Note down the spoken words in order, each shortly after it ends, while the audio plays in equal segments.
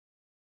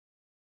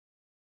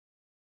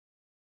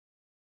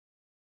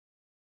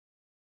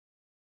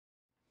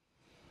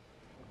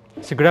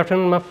So good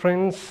afternoon, my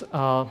friends.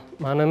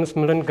 My name is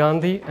Milan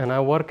Gandhi, and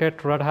I work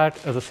at Red Hat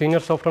as a senior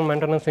software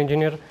maintenance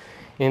engineer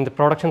in the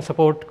production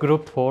support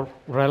group for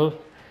RHEL.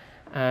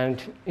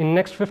 And in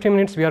next 15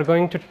 minutes, we are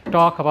going to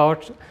talk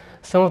about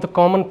some of the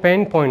common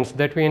pain points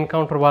that we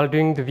encounter while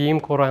doing the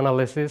vmcore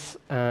analysis,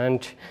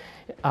 and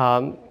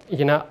how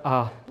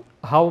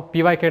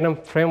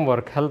PyKdump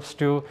framework helps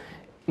to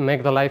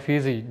make the life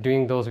easy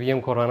doing those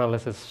vmcore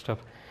analysis stuff.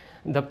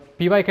 The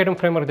PyKdump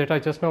framework that I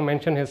just now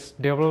mentioned is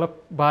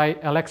developed by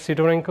Alex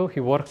Sidorenko. He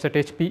works at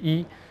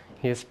HPE.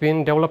 He has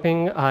been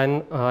developing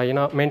and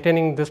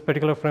maintaining this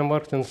particular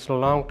framework since a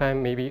long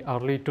time, maybe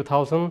early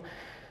 2000.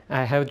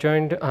 I have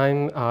joined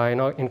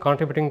in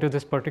contributing to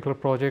this particular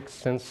project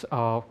since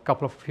a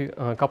couple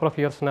of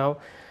years now,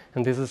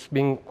 and this is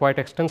being quite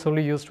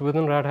extensively used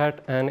within Red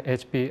Hat and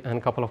HP and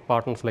a couple of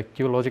partners like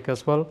QLogic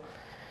as well.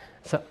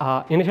 So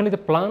initially the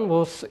plan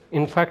was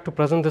in fact to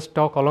present this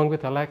talk along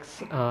with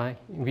Alex.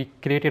 We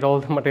created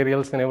all the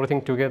materials and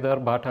everything together,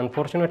 but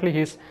unfortunately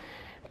his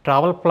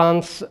travel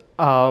plans, he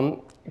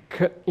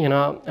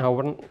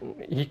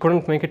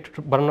couldn't make it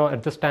to Brno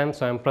at this time,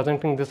 so I'm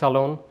presenting this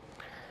alone.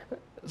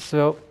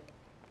 So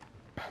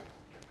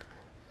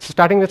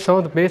starting with some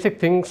of the basic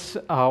things,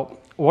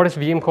 what is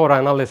vmcore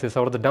analysis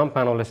or the dump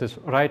analysis,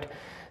 right?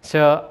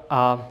 So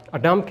a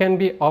dump can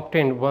be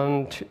obtained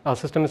when a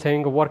system is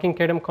having a working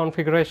KDump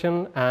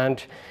configuration,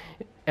 and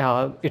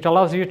it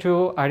allows you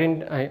to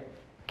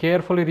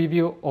carefully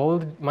review all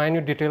the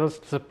minute details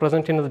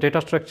present in the data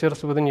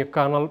structures within your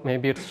kernel,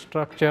 maybe its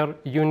structure,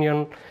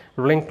 union,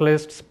 linked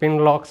lists, pin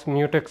locks,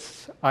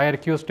 mutex,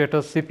 IRQ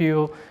status,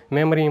 CPU,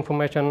 memory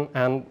information,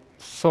 and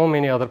so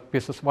many other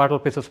vital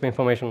pieces of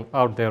information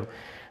out there,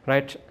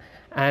 right?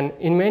 And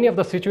in many of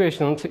the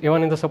situations,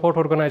 even in the support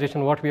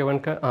organization, what we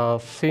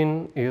have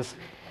seen is,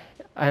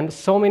 and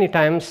so many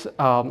times,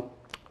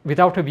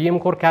 without a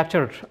vmcore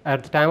captured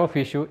at the time of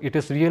issue, it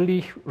is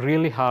really,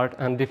 really hard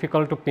and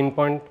difficult to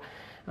pinpoint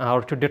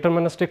or to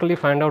deterministically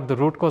find out the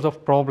root cause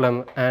of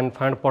problem and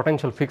find a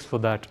potential fix for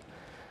that.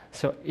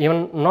 So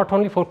even not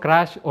only for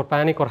crash or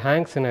panic or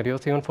hang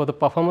scenarios, even for the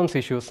performance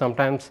issues,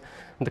 sometimes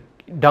the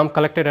dump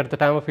collected at the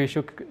time of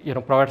issue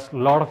provides a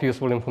lot of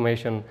useful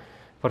information.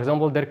 For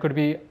example, there could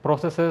be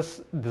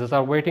processes that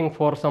are waiting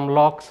for some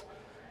locks,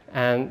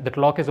 and that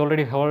lock is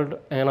already held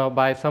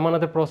by some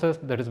another process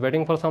that is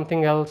waiting for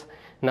something else.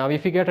 Now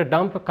if you get a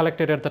dump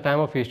collected at the time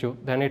of issue,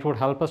 then it would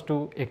help us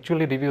to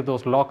actually review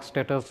those lock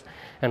status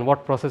and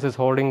what process is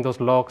holding those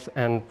locks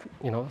and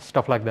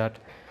stuff like that.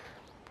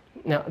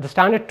 Now the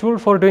standard tool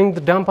for doing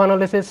the dump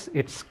analysis,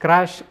 it's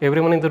crash.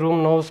 Everyone in the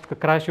room knows the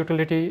crash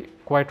utility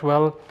quite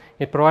well.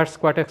 It provides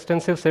quite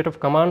extensive set of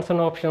commands and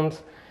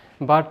options.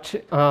 But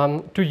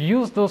to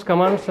use those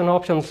commands and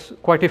options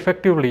quite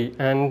effectively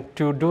and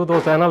to do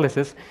those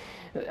analysis,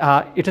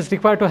 it is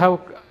required to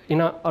have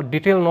a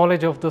detailed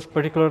knowledge of this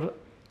particular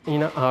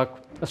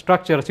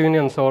structures,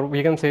 unions, or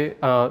we can say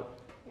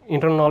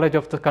internal knowledge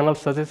of the kernel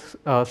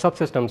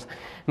subsystems.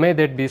 May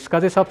that be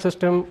SCSI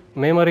subsystem,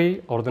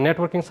 memory, or the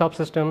networking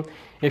subsystem.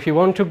 If you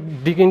want to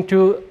dig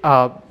into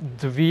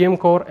the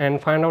vmcore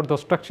and find out those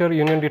structure,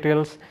 union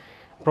details,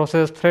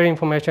 process, thread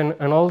information,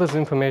 and all this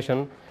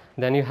information,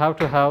 then you have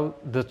to have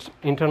the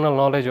internal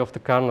knowledge of the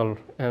kernel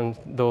and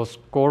those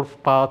code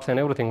paths and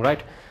everything,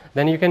 right?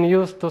 Then you can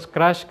use those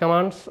crash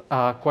commands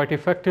quite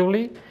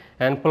effectively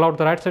and pull out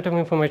the right set of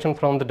information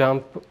from the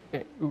dump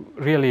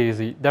really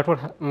easy. That would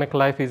make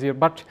life easier.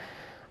 But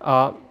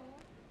for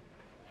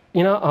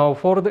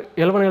the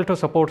L1, L2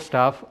 support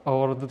staff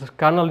or the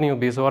kernel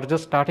newbies who are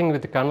just starting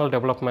with the kernel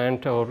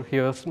development, or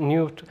here's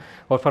new,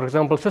 or for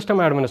example,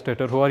 system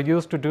administrator who are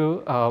used to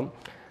do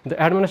the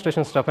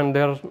administration stuff and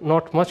they're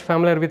not much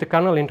familiar with the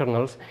kernel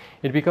internals,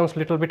 it becomes a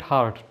little bit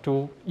hard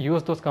to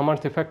use those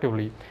commands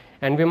effectively.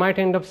 And we might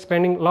end up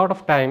spending a lot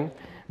of time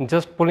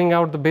just pulling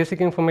out the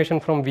basic information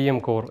from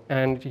vmcore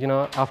and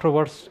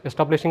afterwards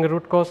establishing a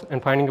root cause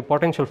and finding a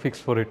potential fix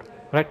for it,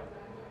 right?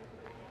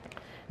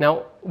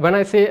 Now when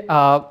I say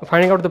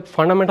finding out the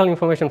fundamental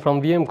information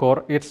from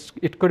vmcore,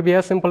 it could be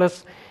as simple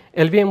as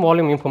LVM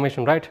volume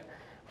information, right?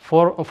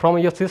 From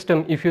your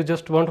system, if you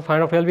just want to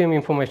find out LVM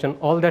information,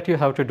 all that you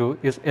have to do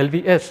is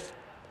LVS,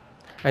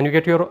 and you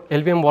get your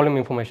LVM volume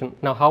information.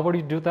 Now, how would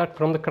you do that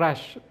from the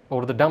crash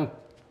or the dump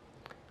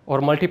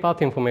or multipath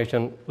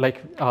information?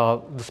 Like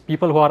these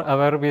people who are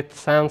aware with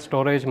SAN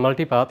storage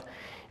multipath,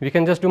 we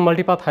can just do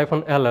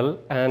multipath-ll,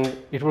 and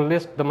it will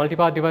list the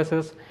multipath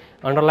devices,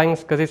 underlying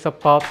SCSI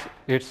subpaths,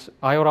 its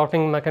IO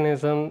routing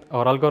mechanism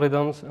or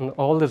algorithms, and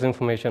all this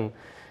information.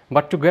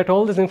 But to get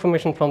all this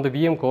information from the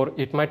vmcore,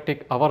 it might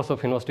take hours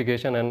of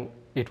investigation, and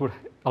it would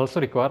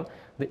also require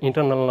the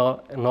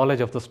internal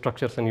knowledge of the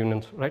structures and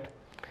unions, right?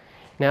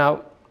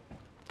 Now,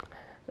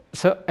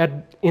 so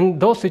in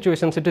those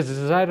situations, it is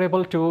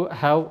desirable to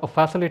have a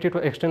facility to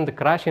extend the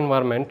crash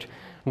environment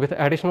with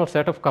additional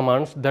set of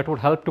commands that would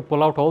help to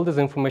pull out all this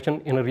information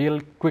in a real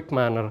quick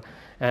manner.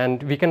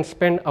 And we can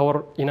spend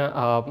our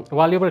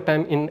valuable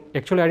time in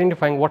actually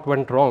identifying what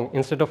went wrong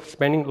instead of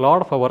spending a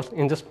lot of hours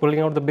in just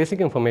pulling out the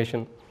basic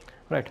information,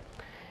 right?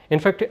 In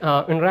fact,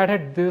 in Red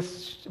Hat,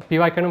 this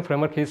PyKdump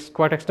framework is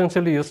quite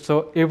extensively used.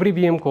 So every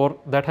VM core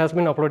that has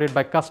been uploaded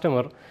by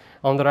customer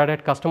on the Red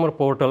Hat customer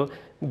portal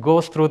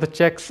goes through the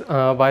checks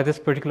by this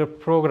particular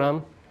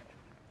program.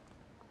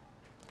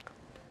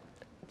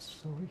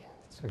 Sorry,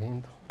 it's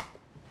again.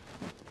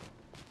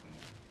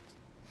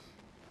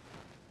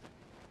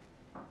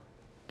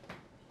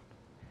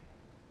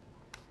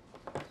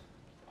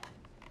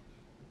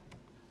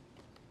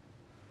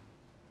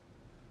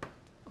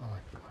 Oh my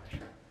gosh.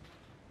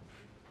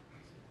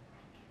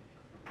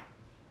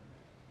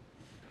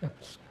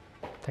 Oops.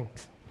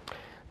 Thanks.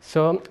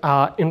 So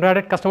in Red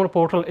Hat customer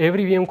portal,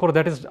 every VM core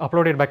that is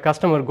uploaded by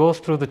customer goes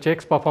through the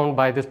checks performed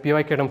by this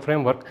PyKdump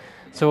framework.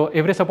 So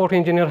every support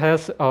engineer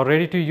has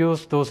ready to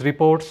use those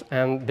reports,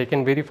 and they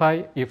can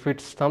verify if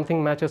it's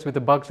something matches with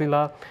the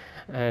Bugzilla,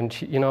 and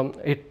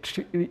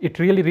it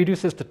really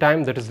reduces the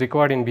time that is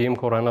required in VM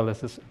core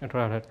analysis at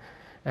Red Hat,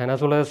 and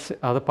as well as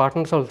other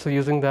partners also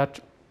using that.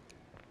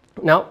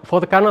 Now, for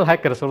the kernel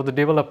hackers or the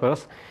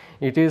developers,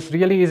 it is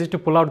really easy to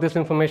pull out this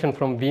information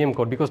from VM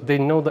code because they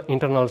know the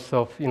internals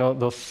of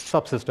those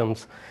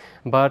subsystems.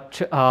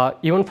 But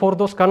even for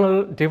those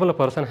kernel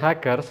developers and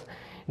hackers,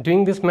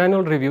 doing this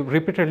manual review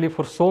repeatedly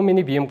for so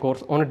many VM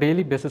cores on a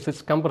daily basis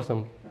is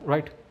cumbersome,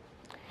 right?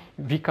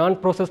 We can't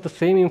process the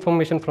same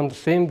information from the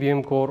same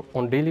VM core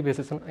on daily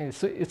basis. And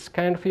so it's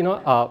kind of,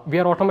 we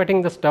are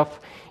automating the stuff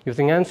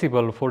using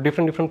Ansible for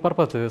different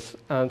purposes.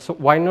 And so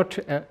why not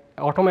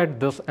automate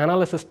this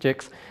analysis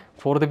checks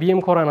for the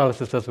VM core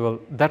analysis as well?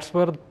 That's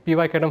where the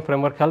PyKdump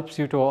framework helps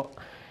you to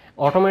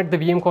automate the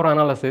VM core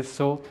analysis.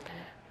 So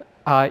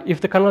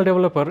if the kernel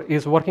developer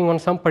is working on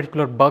some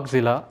particular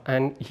Bugzilla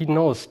and he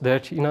knows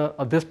that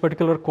this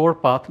particular core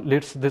path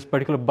leads this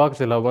particular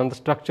Bugzilla when the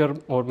structure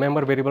or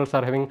member variables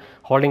are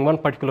holding one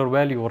particular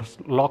value, or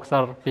locks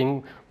are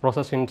being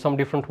processed in some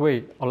different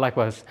way, or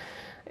likewise,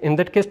 in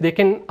that case they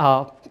can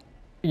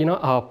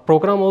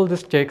program all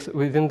these checks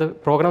within the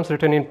programs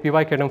written in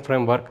PyKdump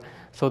framework,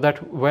 so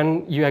that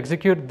when you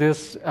execute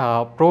these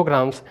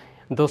programs,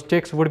 those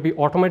checks would be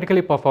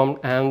automatically performed,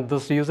 and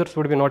those users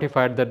would be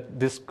notified that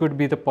this could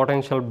be the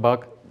potential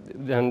bug,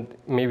 and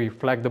maybe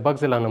flag the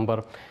Bugzilla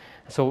number.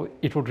 So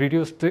it would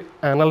reduce the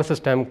analysis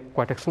time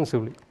quite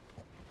extensively.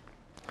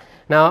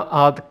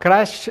 Now, the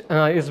crash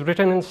is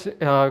written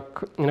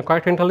in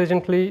quite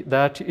intelligently,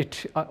 that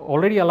it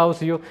already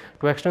allows you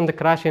to extend the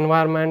crash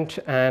environment,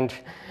 and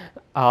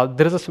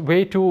there is a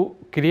way to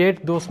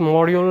create those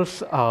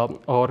modules,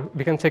 or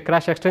we can say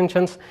crash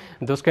extensions.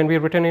 Those can be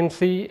written in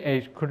C.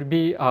 It could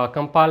be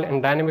compiled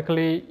and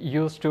dynamically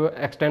used to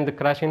extend the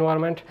crash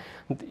environment.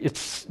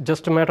 It's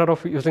just a matter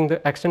of using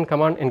the extend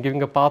command and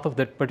giving a path of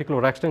that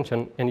particular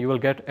extension, and you will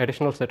get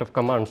additional set of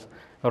commands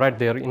right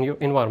there in your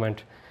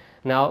environment.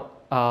 Now,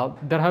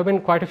 there have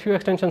been quite a few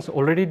extensions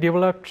already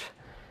developed.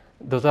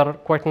 Those are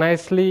quite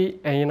nicely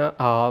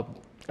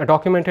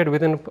documented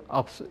within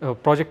a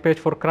project page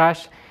for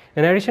crash.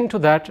 In addition to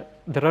that,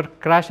 there are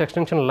crash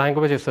extension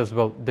languages as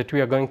well that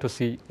we are going to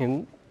see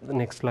in the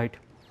next slide.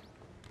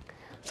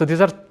 So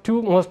these are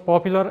two most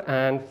popular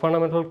and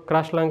fundamental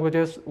crash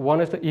languages. One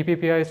is the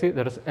EPPIC,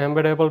 that is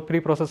Embeddable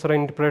Preprocessor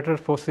Interpreter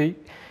for C.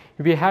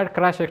 We had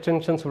crash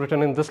extensions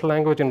written in this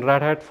language in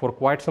Red Hat for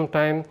quite some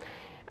time,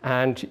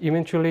 and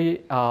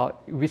eventually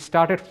we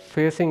started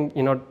facing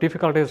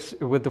difficulties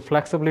with the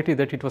flexibility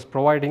that it was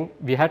providing.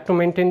 We had to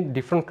maintain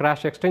different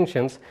crash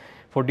extensions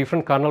for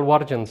different kernel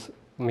versions.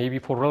 Maybe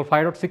for RHEL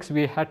 5.6,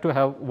 we had to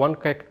have one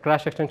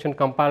crash extension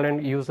compiled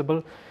and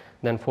usable.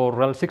 Then for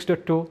RHEL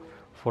 6.2,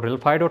 for RHEL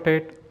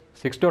 5.8,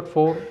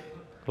 6.4,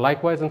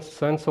 likewise, and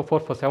so on and so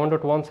forth for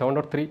 7.1,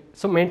 7.3.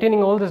 So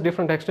maintaining all these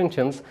different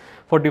extensions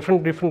for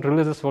different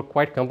releases were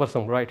quite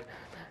cumbersome, right?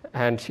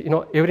 And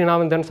every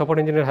now and then, support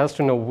engineer has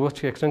to know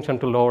which extension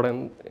to load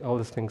and all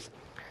these things.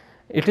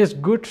 It is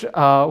good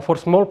for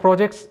small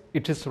projects.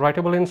 It is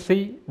writable in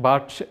C,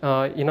 but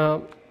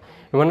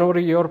whenever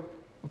your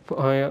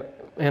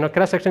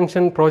crash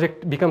extension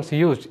project becomes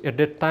huge, at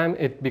that time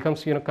it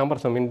becomes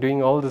cumbersome in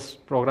doing all this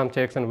program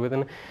checks and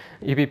within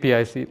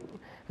EPPIC.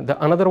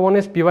 The another one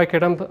is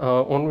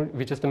PyKdump,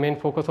 which is the main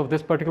focus of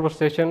this particular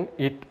session.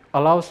 It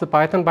allows the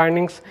Python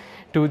bindings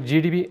to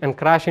GDB and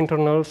crash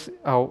internals.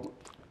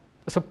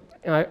 So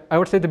I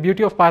would say the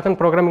beauty of Python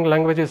programming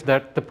language is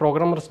that the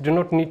programmers do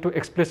not need to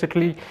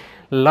explicitly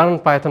learn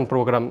Python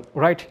program,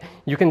 right?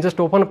 You can just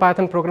open a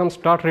Python program,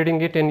 start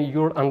reading it, and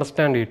you'll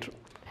understand it.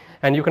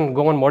 And you can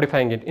go on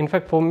modifying it. In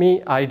fact, for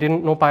me, I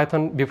didn't know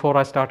Python before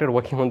I started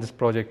working on this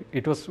project.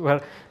 It was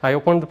where I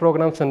opened the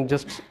programs and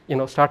just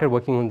started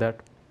working on that.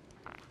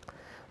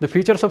 The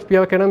features of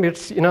PyKdump,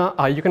 it's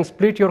you can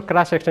split your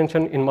crash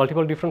extension in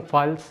multiple different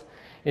files,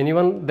 and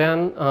even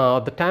then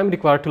the time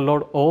required to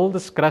load all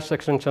this crash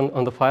extension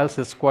on the files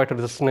is quite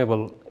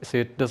reasonable. So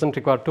it doesn't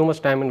require too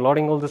much time in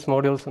loading all these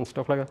modules and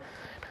stuff like that.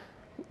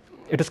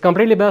 It is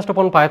completely based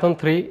upon Python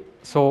 3,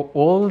 so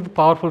all the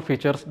powerful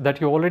features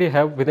that you already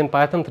have within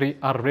Python 3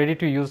 are ready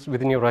to use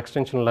within your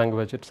extension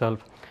language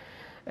itself.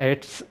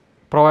 It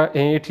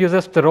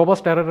uses the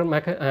robust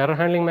error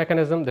handling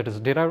mechanism that is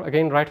derived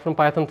again right from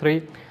Python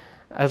 3,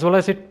 as well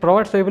as it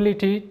provides the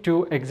ability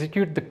to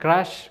execute the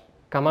crash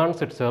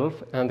commands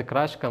itself and the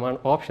crash command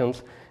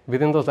options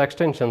within those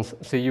extensions.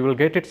 So you will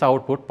get its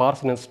output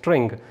parsed in a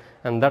string,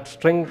 and that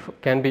string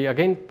can be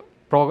again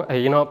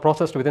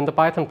processed within the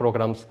Python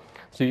programs.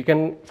 So you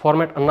can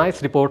format a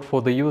nice report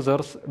for the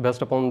users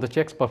based upon the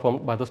checks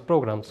performed by those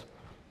programs.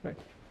 Right.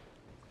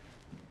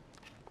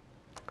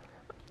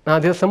 Now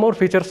there are some more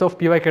features of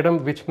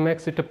PyKdump which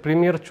makes it a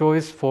premier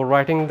choice for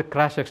writing the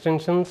crash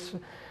extensions.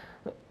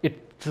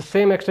 The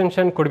same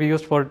extension could be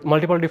used for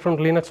multiple different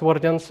Linux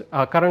versions.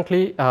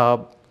 Currently,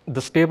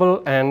 the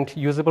stable and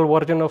usable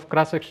version of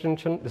crash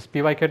extension, this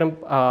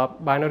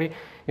PyKdump binary,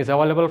 is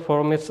available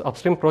from its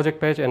upstream project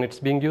page, and it's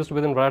being used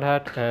within Red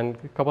Hat and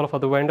a couple of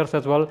other vendors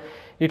as well.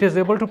 It is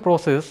able to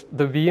process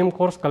the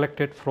vmcores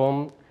collected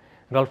from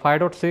RHEL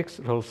 5.6,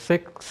 RHEL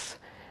 6,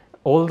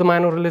 all the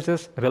minor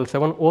releases, RHEL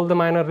 7, all the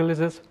minor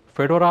releases,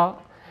 Fedora,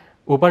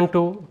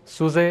 Ubuntu,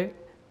 SUSE,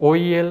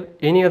 OEL,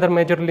 any other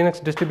major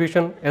Linux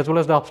distribution, as well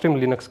as the upstream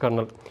Linux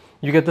kernel.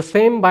 You get the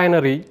same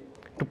binary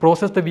to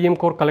process the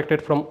vmcore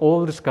collected from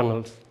all these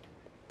kernels.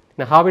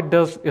 Now, how it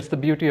does, it's the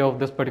beauty of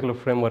this particular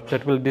framework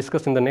that we'll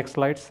discuss in the next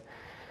slides.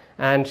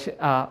 And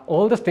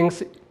all these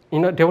things,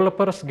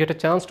 developers get a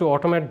chance to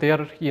automate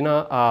their,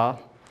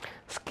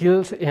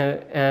 skills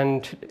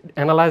and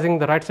analyzing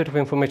the right set of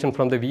information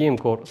from the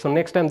vmcore. So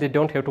next time they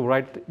don't have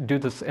to do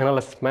this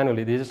analysis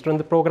manually. They just run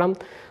the program,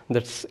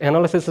 that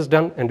analysis is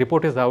done, and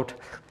report is out,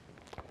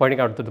 pointing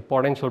out to the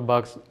potential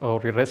bugs or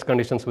rest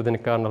conditions within a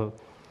kernel.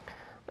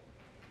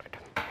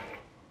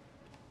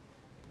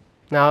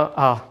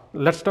 Now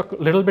let's talk a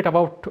little bit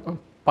about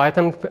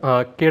Python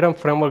Kdump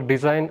framework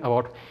design,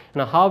 about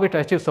how it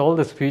achieves all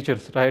these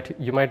features, right?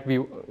 You might be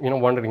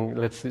wondering,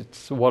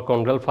 let's work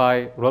on RHEL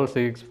 5, RHEL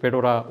 6,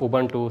 Fedora,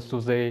 Ubuntu,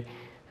 SUSE,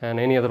 and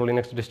any other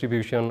Linux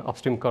distribution,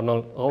 upstream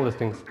kernel, all these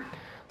things.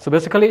 So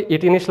basically,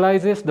 it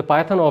initializes the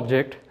Python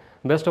object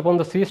based upon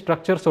the C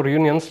structures or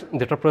unions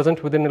that are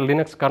present within a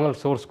Linux kernel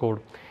source code.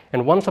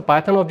 And once a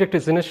Python object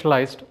is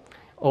initialized,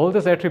 all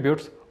these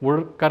attributes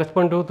will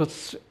correspond to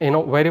those,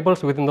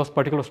 variables within those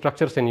particular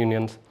structures and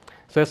unions.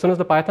 So as soon as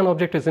the Python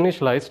object is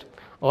initialized,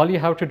 all you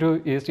have to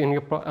do is in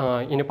your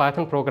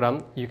Python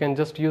program, you can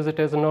just use it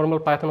as a normal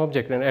Python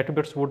object, and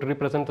attributes would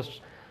represent the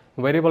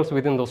variables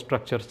within those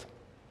structures.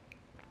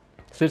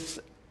 So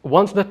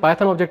once the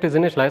Python object is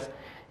initialized,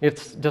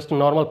 it's just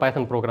normal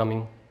Python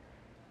programming,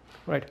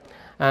 right?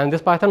 And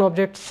these Python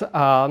objects,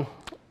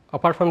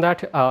 apart from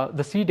that,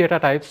 the C data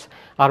types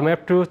are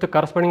mapped to the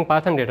corresponding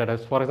Python data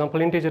types. For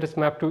example, integer is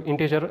mapped to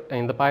integer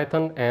in the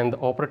Python, and the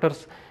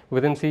operators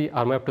within C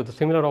are mapped to the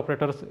similar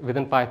operators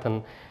within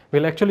Python.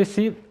 We'll actually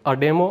see a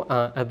demo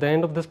at the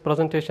end of this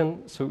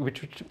presentation, so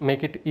which would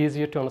make it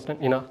easier to understand,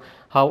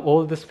 how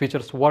all these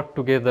features work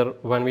together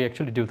when we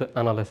actually do the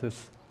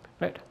analysis,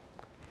 right?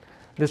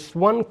 This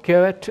one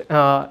caveat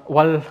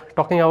while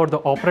talking about the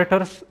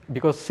operators,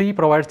 because C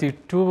provides you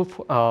two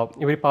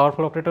very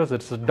powerful operators.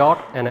 It's a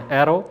dot and an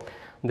arrow.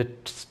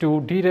 That's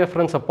to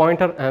dereference a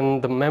pointer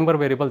and the member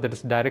variable that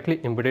is directly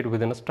embedded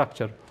within a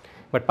structure.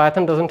 But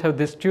Python doesn't have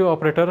these two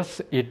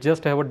operators. It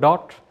just have a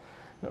dot.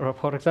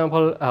 For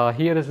example,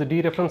 here is the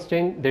dereference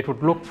chain that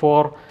would look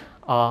for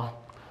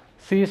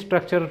C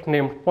structure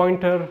named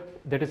pointer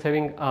that is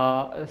having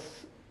a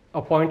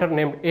pointer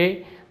named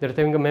A that is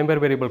having a member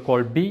variable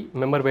called B,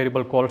 member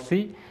variable called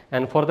C,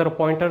 and further a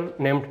pointer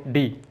named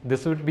D.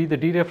 This would be the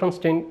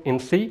dereference chain in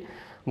C.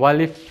 While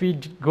if we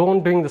go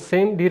on doing the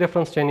same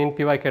dereference chain in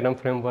PyKdump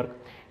framework,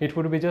 it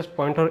would be just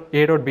pointer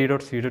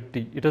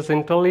A.B.C.D. It is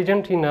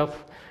intelligent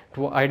enough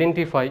to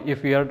identify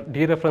if we are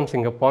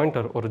dereferencing a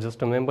pointer or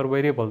just a member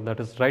variable that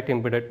is right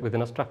embedded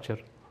within a structure.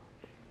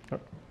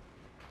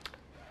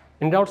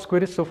 Any doubts,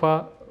 queries so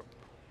far?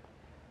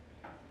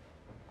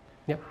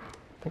 Yeah,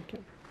 thank you.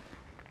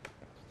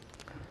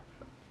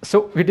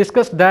 So we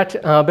discussed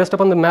that based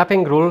upon the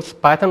mapping rules,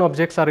 Python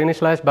objects are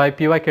initialized by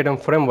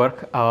PyKdump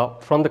framework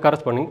from the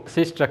corresponding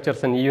C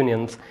structures and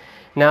unions.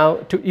 Now,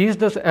 to ease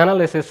this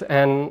analysis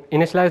and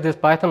initialize these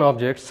Python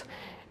objects,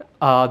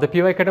 the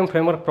PyKdump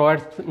framework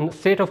provides a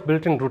set of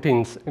built-in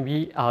routines.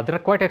 There are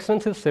quite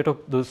extensive set of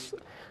those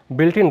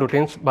built-in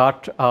routines,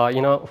 but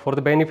for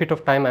the benefit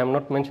of time, I am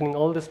not mentioning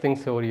all these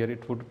things over here.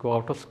 It would go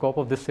out of scope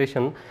of this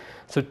session.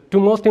 So, two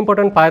most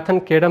important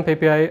Python Kdump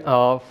API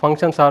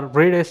functions are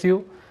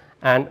readSU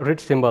and read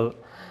symbol.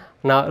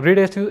 Now,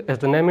 readSU, as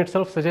the name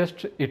itself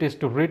suggests, it is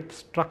to read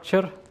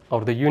structure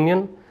or the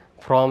union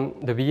from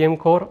the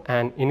vmcore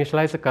and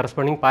initialize the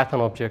corresponding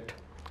Python object.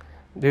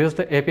 This is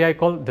the API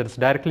call that is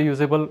directly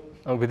usable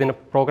within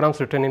programs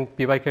written in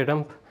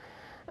PyKdump.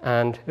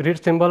 And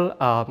read symbol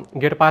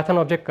get a Python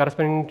object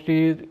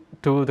corresponding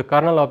to the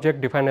kernel object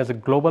defined as a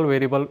global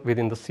variable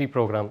within the C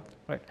program,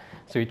 right?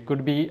 So it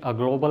could be a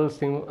global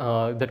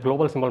that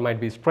global symbol might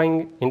be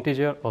string,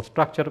 integer, or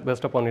structure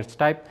based upon its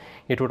type.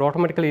 It would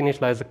automatically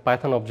initialize a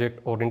Python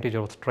object or integer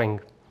or string.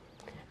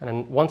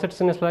 And once it's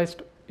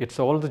initialized, it's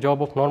all the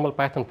job of normal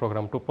Python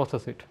program to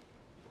process it.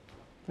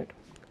 Right.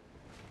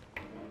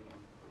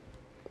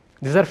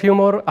 These are few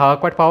more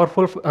quite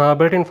powerful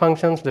built-in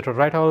functions that are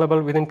right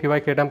available within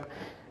PyKdump.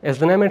 As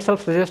the name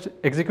itself suggests,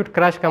 execute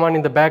crash command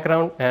in the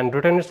background and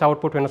return its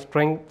output in a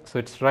string. So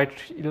it's right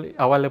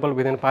available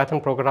within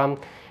Python program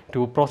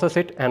to process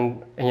it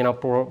and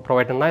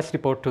provide a nice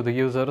report to the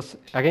users.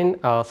 Again,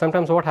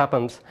 sometimes what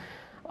happens,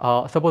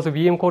 suppose a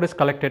vmcore is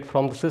collected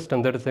from the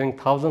system that is having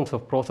thousands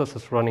of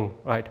processes running,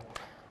 right?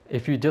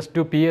 If you just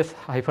do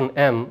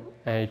ps-m,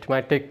 it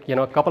might take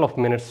a couple of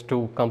minutes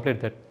to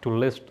complete that, to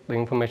list the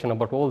information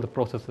about all the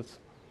processes.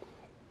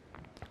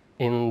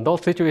 In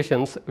those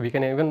situations, we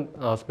can even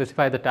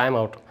specify the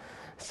timeout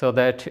so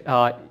that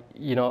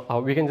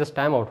we can just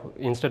time out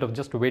instead of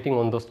just waiting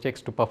on those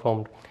checks to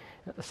perform.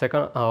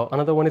 Second,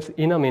 another one is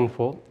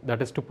enum-info,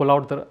 that is to pull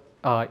out the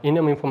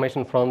enum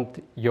information from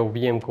your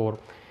vmcore.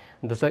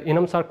 The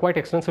enums are quite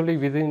extensively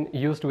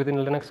used within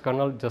Linux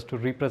kernel just to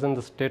represent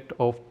the state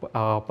of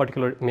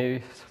particular,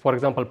 for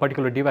example,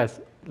 particular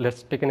device.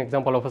 Let's take an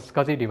example of a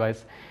SCSI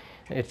device.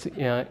 It's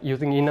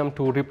using enum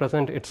to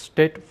represent its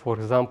state, for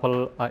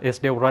example,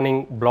 SDEV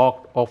running,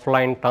 blocked,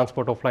 offline,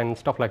 transport offline, and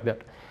stuff like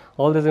that.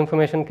 All this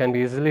information can be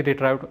easily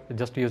retrieved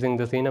just using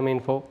this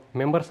enum-info.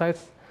 Member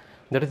size,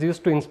 that is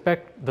used to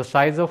inspect the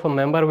size of a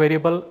member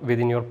variable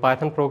within your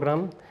Python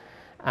program,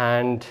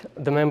 and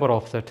the member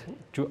offset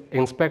to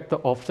inspect the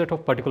offset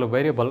of particular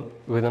variable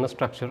within a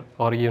structure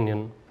or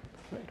union.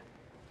 Right.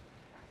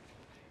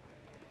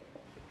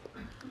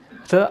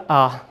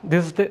 So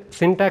this is the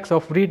syntax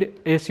of read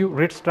su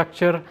read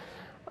structure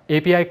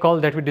API call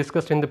that we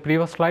discussed in the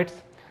previous slides.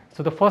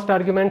 So the first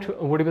argument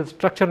would be the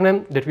structure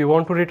name that we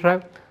want to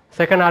retrieve.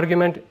 Second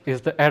argument is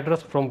the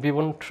address from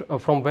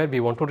where we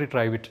want to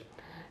retrieve it.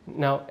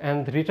 Now,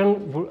 and the return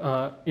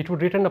it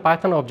would return a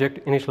Python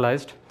object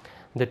initialized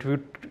that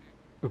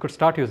we could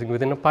start using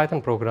within a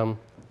Python program.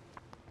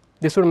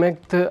 This will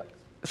make the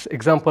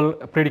example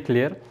pretty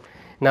clear.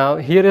 Now,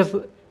 here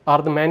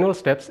are the manual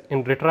steps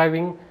in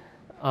retrieving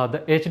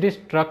the HD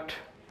struct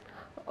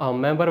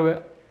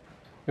member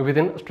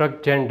within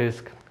struct gen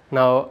disk.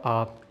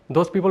 Now,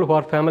 those people who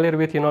are familiar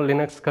with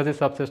Linux SCSI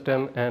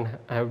subsystem and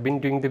have been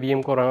doing the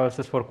vmcore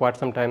analysis for quite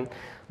some time,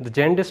 the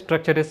gen disk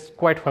structure is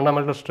quite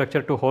fundamental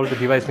structure to hold the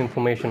device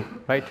information,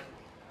 right?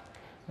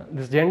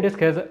 This gen disk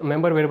has a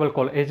member variable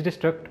called HD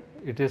struct.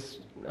 It is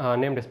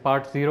named as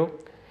part 0.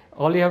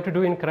 All you have to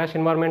do in crash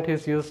environment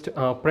is use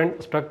print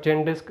struct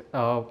gen disk,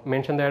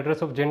 mention the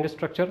address of gen disk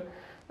structure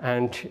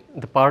and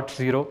the part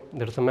 0,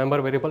 there is a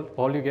member variable.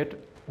 All you get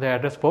the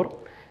address for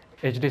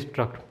HD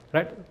struct,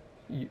 right?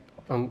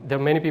 There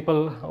are many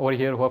people over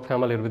here who are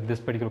familiar with this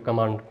particular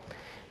command.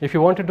 If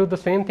you want to do the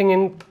same thing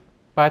in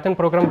Python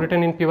program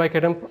written in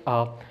PyKdump,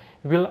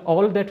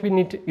 all that we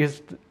need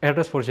is the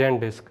address for gen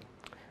disk.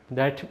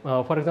 That,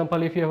 for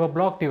example, if you have a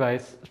block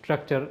device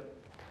structure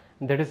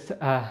that is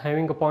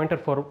having a pointer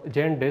for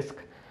gen disk,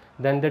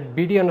 then that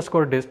bd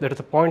underscore disk, that is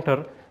a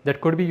pointer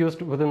that could be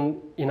used within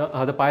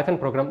the Python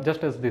program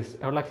just as this.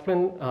 I will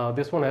explain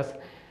this one as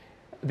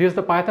this is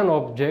the Python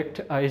object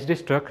HD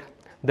struct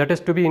that is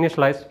to be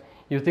initialized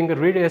using the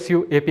read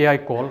su API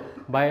call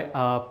by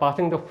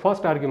passing the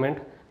first argument,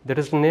 that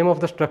is the name of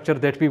the structure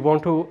that we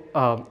want to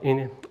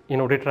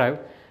retrieve,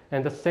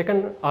 and the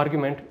second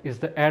argument is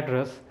the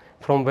address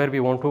from where we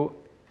want to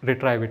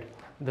retrieve it.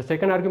 The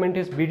second argument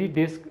is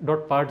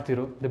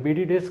bddisk.part0. The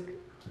bd disk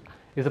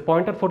is a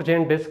pointer for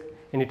gen disk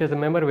and it is a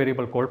member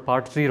variable called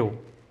part0,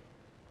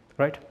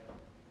 right?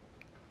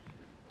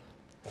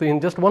 So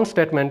in just one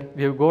statement,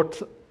 we have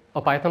got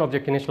a Python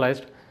object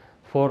initialized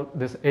for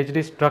this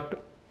HD struct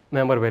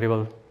member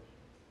variable,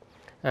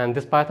 and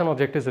this Python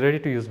object is ready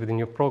to use within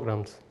your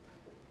programs.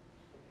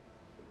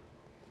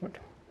 Right.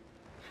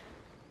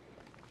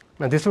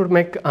 Now this would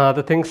make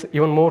the things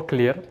even more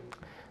clear.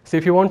 So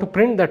if you want to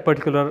print that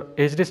particular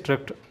HD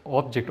struct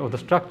object or the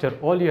structure,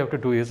 all you have to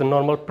do is a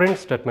normal print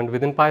statement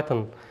within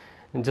Python.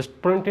 And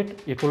just print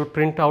it, it will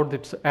print out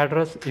its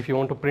address. If you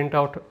want to print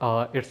out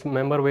its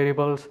member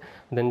variables,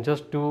 then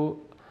just do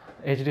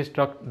HD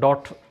struct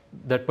dot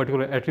that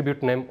particular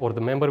attribute name or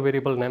the member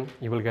variable name,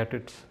 you will get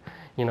its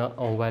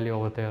value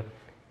over there.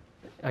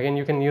 Again,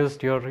 you can use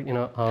your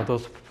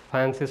those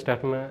fancy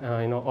statement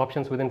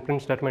options within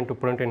print statement to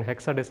print in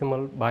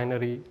hexadecimal,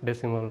 binary,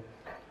 decimal,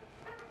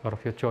 or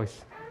of your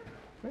choice.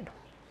 Right.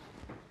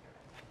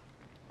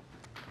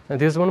 Now,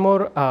 there is one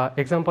more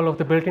example of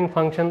the built-in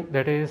function,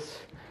 that is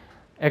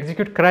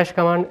execute crash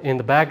command in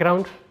the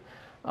background.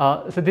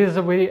 So this is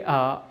a very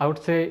I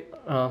would say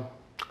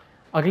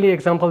ugly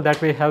example that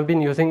we have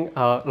been using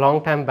a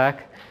long time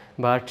back,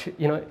 but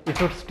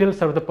it would still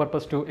serve the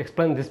purpose to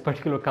explain this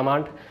particular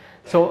command.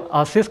 So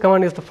sys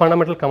command is the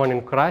fundamental command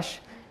in crash.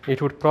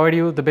 It would provide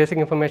you the basic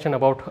information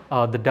about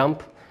the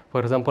dump. For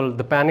example,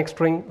 the panic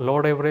string,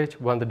 load average,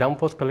 when the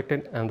dump was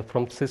collected, and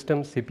from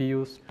system,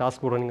 CPUs,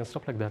 task running, and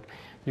stuff like that.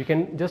 You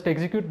can just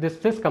execute this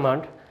sys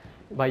command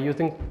by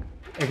using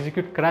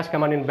execute crash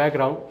command in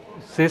background.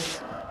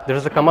 Sys, there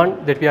is a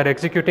command that we are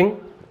executing,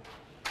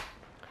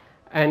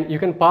 and you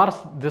can parse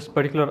this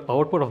particular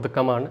output of the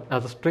command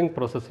as a string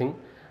processing.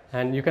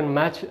 and you can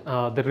match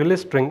the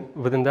release string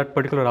within that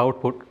particular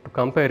output to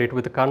compare it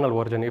with the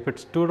kernel version. If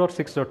it's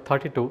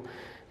 2.6.32,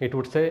 it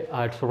would say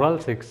it's rel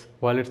 6,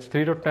 while it's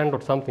 3.10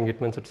 or something,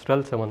 it means it's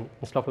rel 7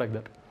 and stuff like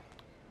that,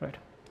 right?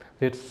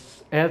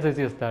 It's as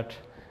easy as that.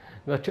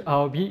 But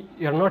we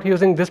are not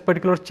using this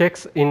particular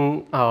checks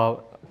in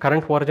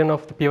current version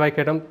of the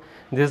PyKdump.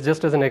 This is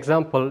just as an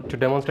example to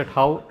demonstrate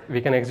how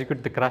we can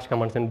execute the crash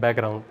commands in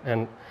background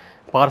and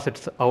parse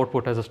its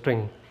output as a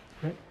string.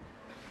 Right?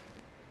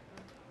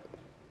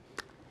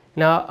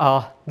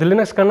 Now, the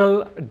Linux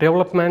kernel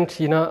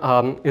development,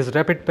 is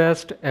rapid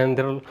paced, and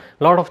there are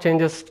a lot of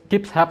changes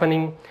keeps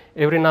happening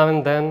every now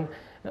and then.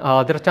 There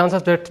are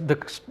chances that the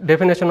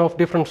definition of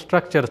different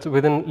structures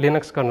within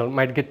Linux kernel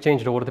might get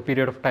changed over the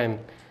period of time.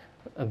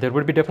 There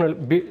would be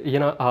definitely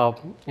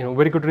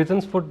very good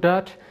reasons for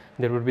that.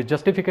 There would be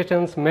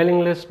justifications, mailing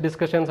list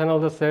discussions, and all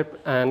the set,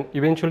 and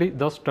eventually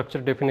those structure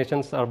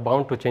definitions are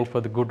bound to change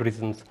for the good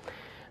reasons.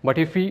 But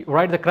if we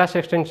write the crash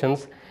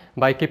extensions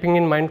by keeping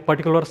in mind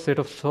particular set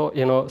of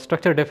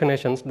structure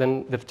definitions,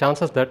 then there are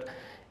chances that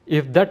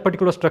if that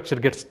particular structure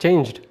gets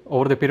changed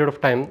over the period of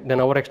time,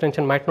 then our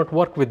extension might not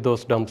work with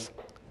those dumps,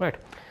 right?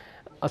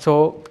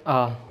 So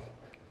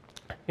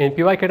in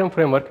PyKdump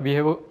framework, we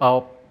have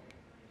a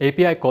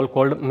API call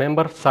called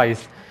member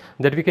size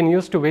that we can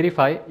use to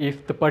verify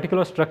if the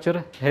particular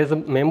structure has a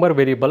member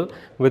variable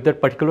with that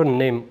particular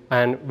name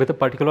and with a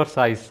particular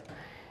size.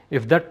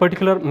 If that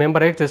particular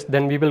member exists,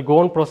 then we will go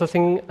on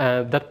processing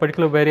that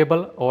particular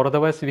variable, or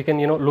otherwise we can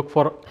look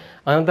for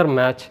another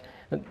match,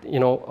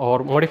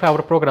 or modify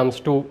our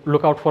programs to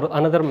look out for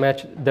another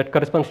match that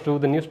corresponds to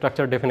the new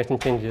structure definition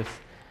changes.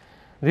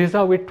 This is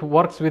how it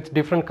works with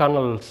different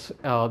kernels.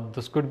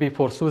 This could be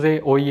for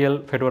SUSE,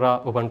 OEL,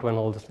 Fedora, Ubuntu, and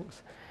all these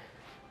things.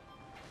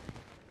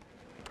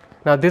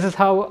 Now, this is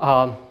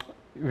how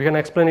we can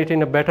explain it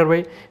in a better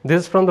way.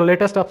 This is from the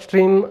latest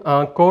upstream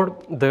code,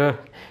 the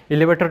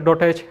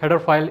elevator.h header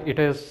file. It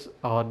is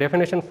a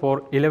definition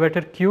for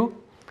elevator queue,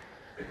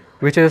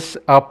 which is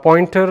a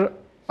pointer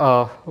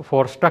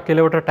for struck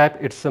elevator type.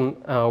 It's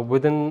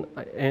within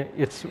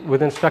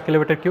struck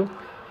elevator queue,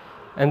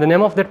 and the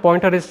name of that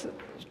pointer is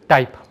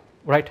type,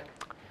 right?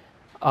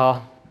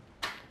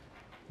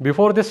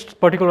 Before this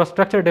particular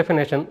structure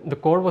definition, the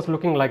code was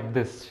looking like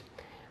this.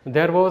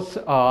 There was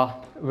a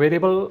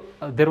variable,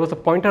 there was a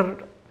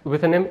pointer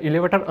with a name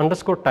elevator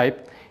underscore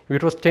type,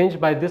 which was changed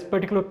by this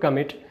particular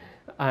commit,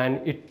 and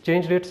it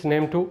changed its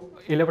name to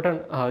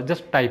elevator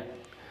just type.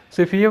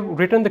 So if you have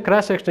written the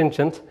crash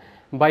extensions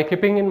by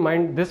keeping in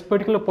mind this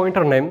particular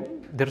pointer name,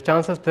 there are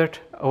chances that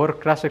our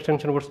crash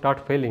extension would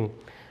start failing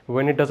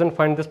when it doesn't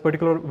find this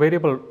particular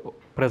variable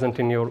present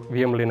in your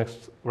VM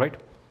Linux, right?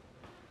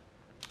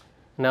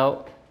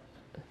 Now,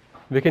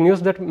 we can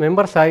use that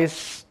member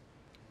size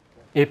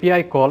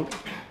API call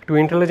to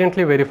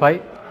intelligently verify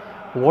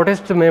what is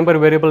the member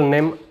variable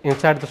name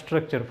inside the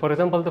structure. For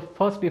example, the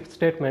first if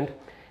statement,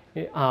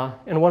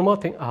 and one more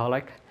thing,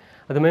 like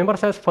the member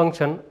size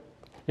function,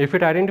 if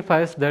it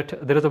identifies that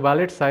there is a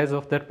valid size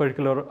of that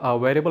particular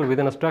variable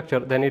within a structure,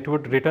 then it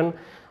would return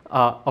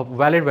a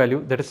valid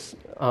value that is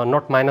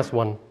not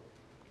 -1.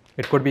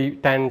 It could be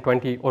 10,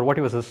 20, or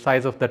whatever is the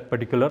size of that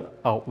particular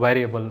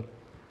variable.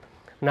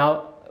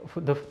 Now,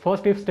 for the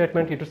first if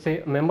statement, it would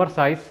say member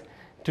size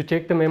to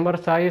check the member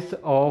size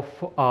of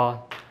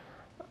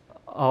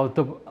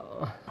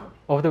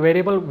the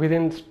variable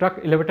within struck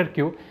elevator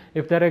queue.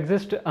 If there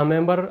exists a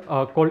member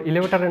called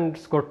elevator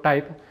underscore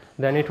type,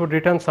 then it would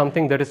return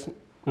something that is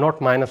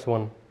not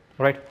 -1,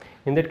 right?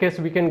 In that case,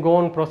 we can go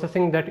on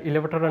processing that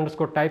elevator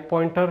underscore type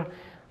pointer.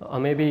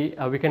 Maybe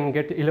we can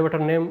get elevator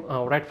name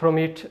right from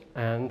it,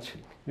 and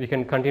we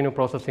can continue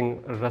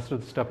processing the rest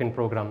of the stuff in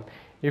program.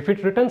 If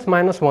it returns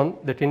 -1,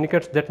 that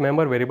indicates that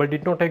member variable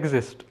did not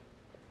exist.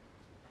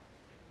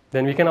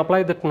 Then we can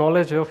apply that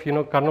knowledge of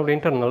kernel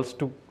internals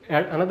to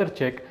add another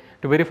check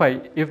to verify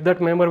if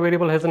that member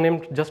variable has a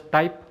name just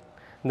type,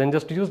 then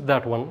just use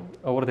that one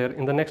over there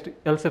in the next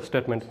else if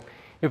statement.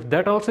 If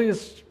that also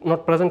is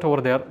not present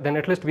over there, then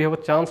at least we have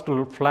a chance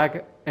to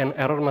flag an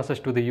error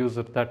message to the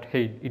user that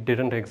hey, it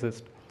didn't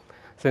exist.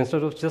 So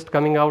instead of just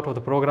coming out of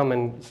the program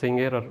and saying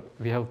error,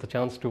 we have the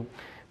chance to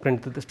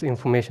print this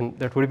information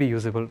that would be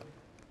usable.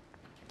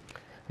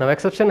 Now,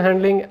 exception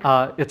handling,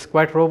 it's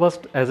quite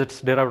robust as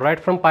it's derived right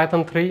from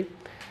Python 3.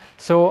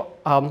 So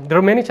there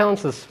are many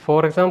chances.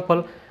 For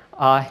example,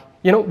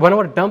 when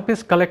our dump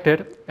is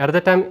collected, at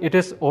the time it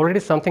is already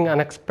something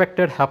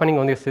unexpected happening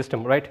on the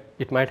system, right?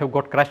 It might have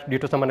got crashed due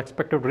to some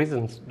unexpected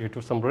reasons, due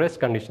to some race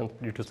conditions,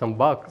 due to some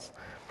bugs.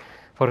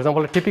 For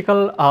example, a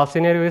typical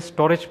scenario is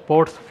storage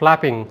ports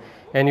flapping,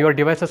 and your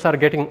devices are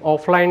getting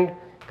offline,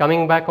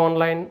 coming back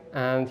online,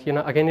 and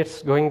again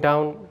it's going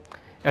down.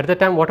 At the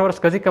time, whatever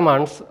SCSI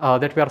commands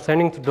that we are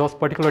sending to those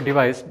particular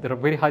device, there are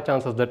very high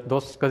chances that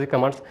those SCSI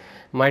commands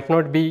might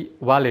not be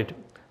valid.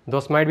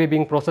 Those might be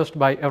being processed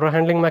by error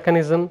handling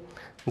mechanism.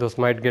 Those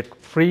might get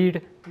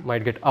freed,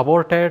 might get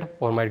aborted,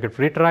 or might get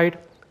retried,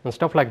 and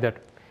stuff like that.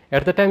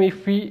 At the time,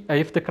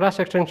 if the crash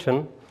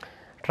extension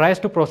tries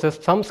to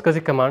process some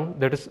SCSI command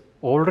that is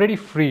already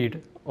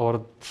freed,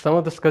 or some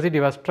of the SCSI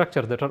device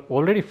structures that are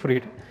already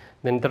freed,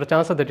 then there are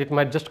chances that it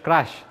might just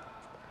crash.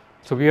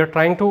 So we are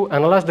trying to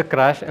analyze the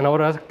crash, and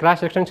our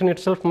crash extension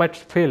itself might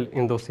fail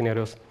in those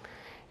scenarios.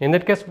 In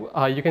that case,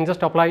 you can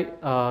just apply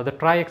the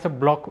try except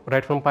block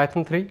right from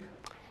Python 3,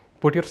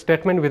 put your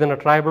statement within a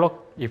try block.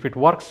 If it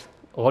works,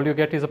 all you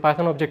get is a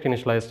Python object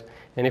initialized,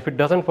 and if it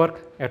doesn't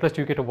work, at least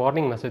you get a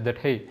warning message that,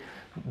 hey,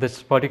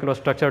 this particular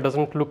structure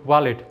doesn't look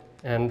valid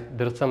and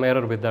there is some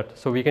error with that.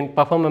 So we can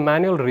perform a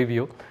manual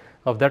review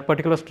of that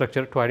particular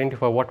structure to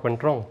identify what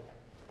went wrong.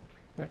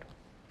 Right.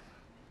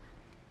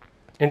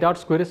 Any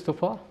doubts, queries so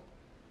far?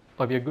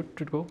 Are we good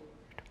to go?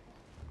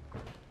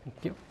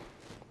 Thank you.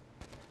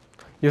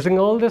 Using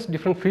all these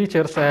different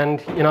features and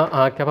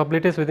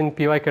capabilities within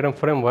PyKdump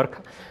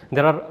framework,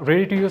 there are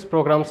ready-to-use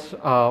programs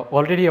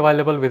already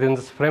available within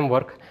this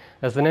framework.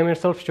 As the name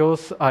itself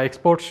shows,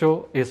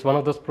 xportshow is one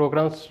of those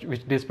programs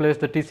which displays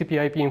the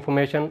TCP/IP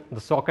information,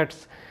 the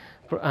sockets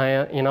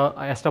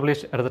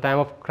established at the time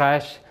of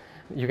crash.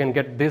 You can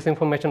get this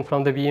information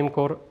from the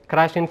vmcore.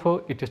 Crash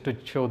info, it is to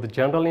show the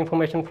general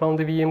information from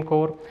the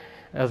vmcore,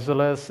 as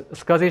well as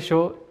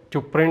scsishow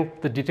to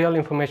print the detailed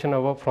information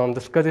from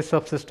the SCSI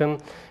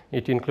subsystem.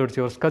 It includes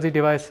your SCSI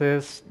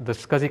devices, the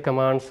SCSI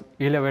commands,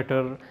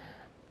 elevator,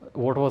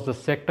 what was the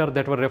sector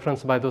that were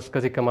referenced by those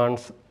SCSI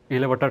commands,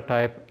 elevator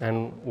type,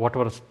 and what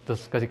was the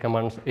SCSI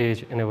commands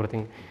age and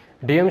everything.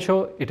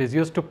 dmshow, it is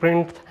used to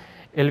print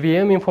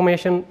LVM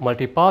information,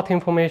 multipath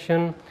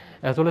information,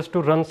 as well as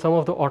to run some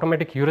of the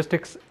automatic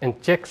heuristics and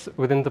checks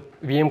within the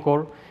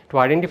vmcore to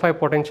identify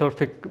potential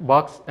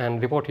bugs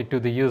and report it to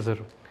the user.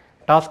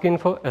 Task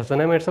info, as the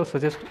name itself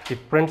suggests,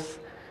 it prints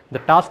the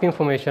task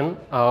information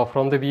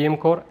from the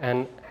vmcore,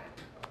 and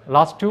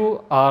last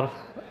two are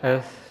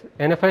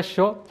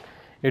nfsshow.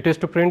 It is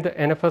to print the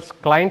NFS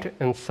client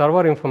and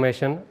server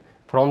information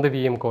from the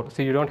vmcore.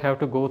 So you don't have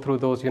to go through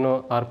those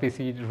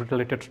RPC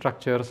related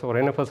structures or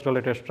NFS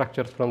related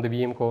structures from the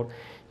vmcore.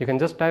 You can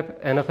just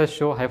type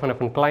nfsshow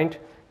 --- client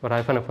or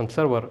 ---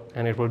 server,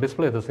 and it will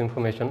display this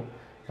information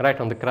right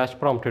on the crash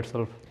prompt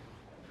itself.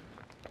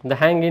 The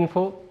hang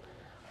info,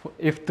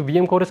 if the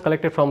vmcore is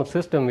collected from a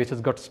system which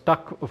has got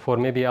stuck for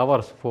maybe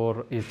hours,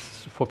 for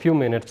few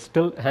minutes,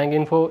 still hang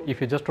info,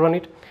 if you just run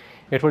it,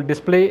 it will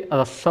display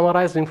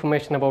summarized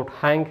information about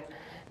hang.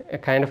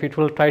 It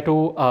will try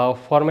to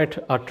format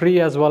a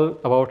tree as well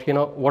about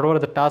what were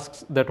the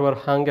tasks that were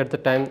hung at the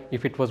time.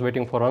 If it was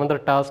waiting for another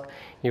task,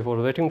 if it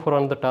was waiting for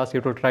another task,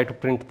 it will try to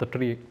print the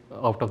tree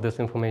out of this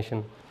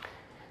information.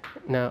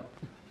 Now,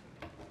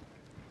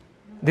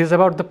 this is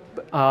about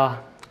the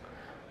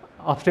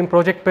upstream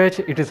project page.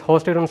 It is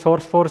hosted on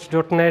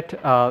sourceforge.net,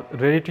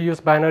 ready to use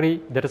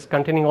binary that is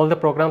containing all the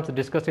programs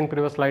discussed in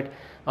previous slide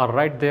are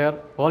right there.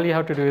 All you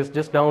have to do is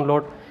just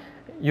download,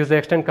 use the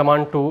extend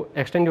command to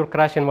extend your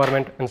crash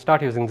environment and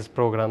start using these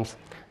programs.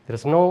 There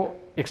is no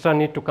extra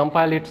need to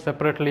compile it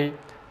separately,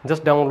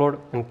 just download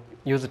and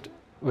use it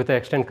with the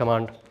extend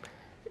command.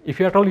 If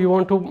you at all you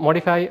want to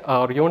modify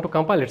or you want to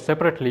compile it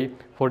separately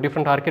for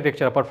different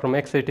architecture apart from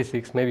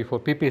x86, maybe for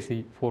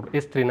PPC, for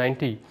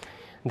S390,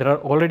 there are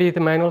already the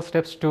manual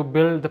steps to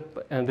build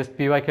this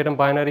PyKdump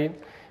binary.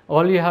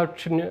 All you have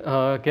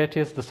to get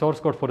is the source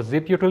code for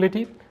zip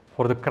utility,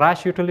 for the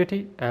crash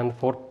utility, and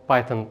for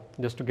Python,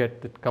 just to get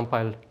it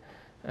compiled,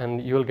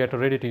 and you will get a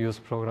ready to use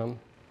program.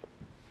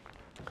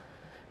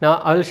 Now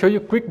I will show you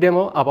a quick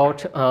demo about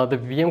the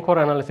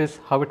vmcore analysis,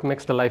 how it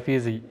makes the life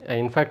easy.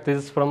 In fact,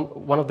 this is from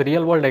one of the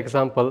real world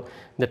example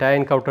that I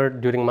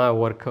encountered during my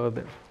work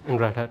in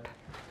Red Hat.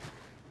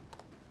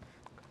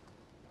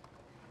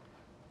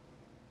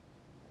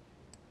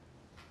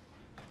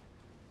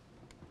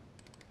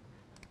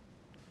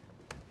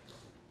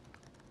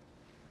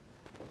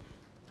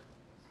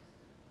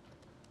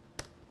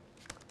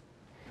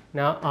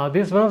 Now,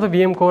 this is one of the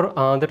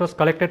vmcore that was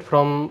collected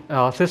from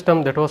a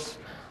system that was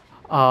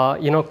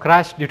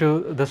crashed due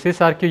to the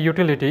sysrq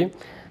utility,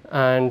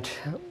 and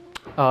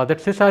that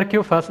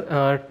sysrq first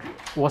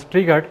was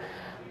triggered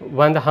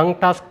when the hung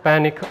task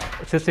panic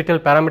sysctl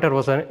parameter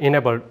was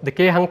enabled. The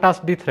k hung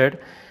task d thread,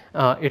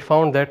 it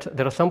found that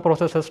there are some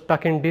processes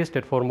stuck in d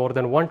state for more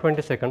than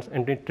 120 seconds,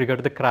 and it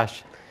triggered the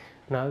crash.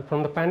 Now,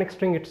 from the panic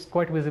string, it's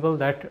quite visible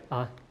that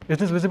is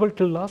this visible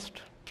till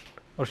last,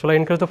 or shall I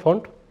increase the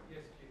font?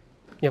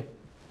 Yep.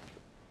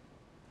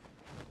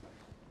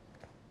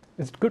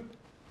 Is it good?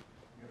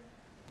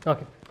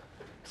 Okay.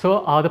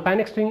 So the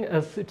panic string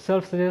as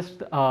itself suggests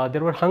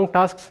there were hung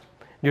tasks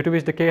due to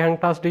which the k hung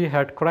task d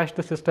had crashed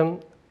the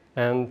system,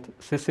 and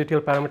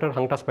sysctl parameter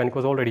hung task panic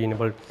was already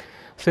enabled.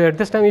 So at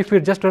this time, if we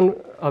just run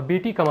a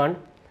bt command,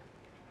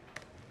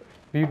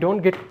 we don't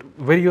get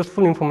very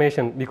useful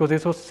information because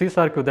this was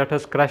sysrq that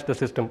has crashed the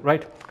system,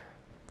 right?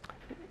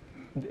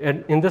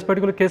 And in this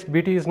particular case,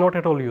 bt is not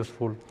at all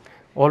useful.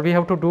 All we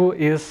have to do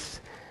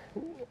is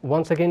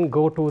once again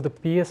go to the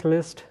PS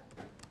list,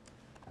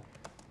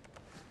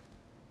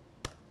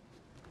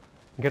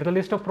 get the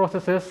list of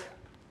processes,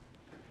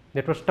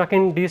 that were stuck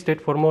in D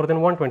state for more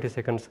than 120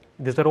 seconds.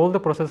 These are all the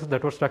processes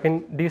that were stuck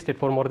in D state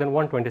for more than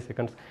 120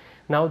 seconds.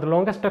 Now the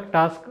longest stuck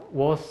task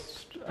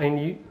was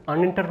in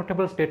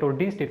uninterruptible state or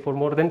D state for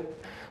more than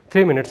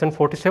 3 minutes and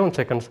 47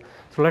 seconds.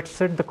 So let's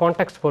set the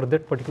context for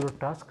that particular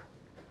task.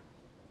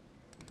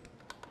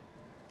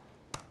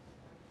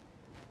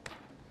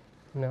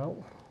 Now,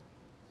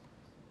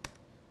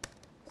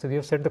 so we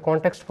have set the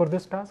context for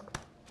this task,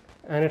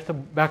 and it's a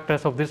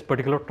backtrace of this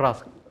particular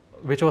task,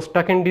 which was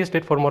stuck in D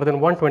state for more than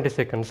 120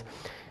 seconds.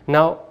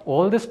 Now,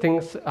 all these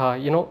things,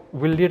 will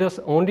lead us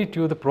only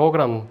to the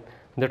program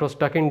that was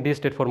stuck in D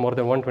state for more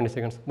than 120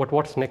 seconds. But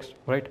what's next,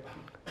 right?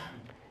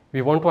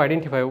 We want to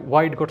identify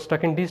why it got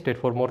stuck in D state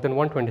for more than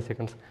 120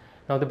 seconds.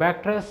 Now, the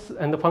backtrace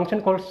and the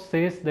function call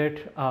says that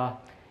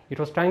it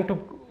was trying to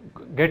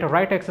get a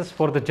write access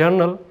for the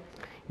journal.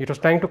 It was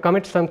trying to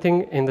commit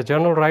something in the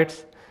journal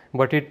writes,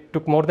 but it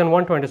took more than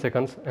 120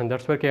 seconds, and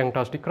that's where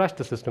KDump crashed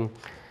the system.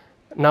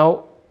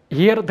 Now,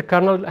 here the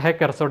kernel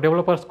hackers or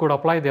developers could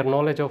apply their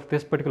knowledge of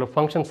this particular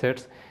function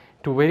sets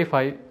to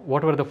verify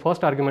what were the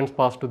first arguments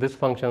passed to these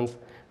functions,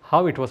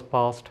 how it was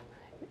passed,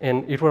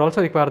 and it would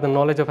also require the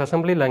knowledge of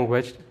assembly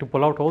language to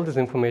pull out all this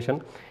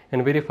information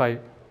and verify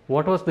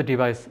what was the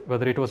device,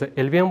 whether it was a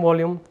LVM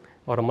volume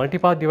or a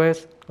multipath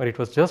device, or it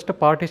was just a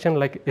partition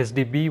like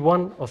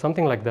SDB1 or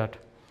something like that.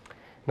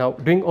 Now,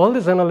 doing all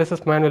this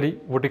analysis manually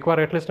would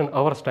require at least an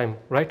hour's time,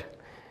 right?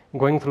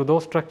 Going through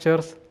those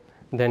structures,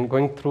 then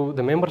going through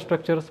the member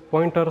structures,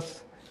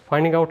 pointers,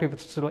 finding out if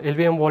it's still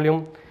LVM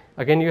volume.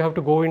 Again, you have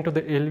to go into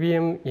the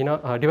LVM,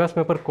 device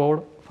mapper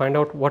code, find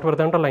out what were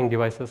the underlying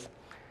devices.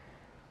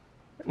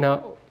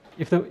 Now,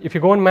 if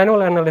you go on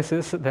manual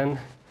analysis, then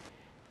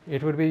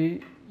it would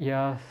be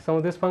some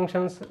of these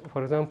functions.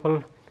 For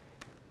example,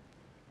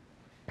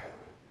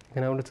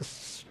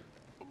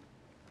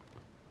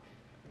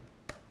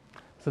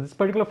 so this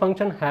particular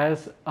function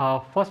has a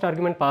first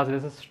argument passed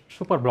as a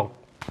super block.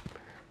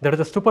 There is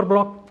a super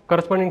block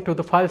corresponding to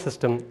the file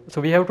system. So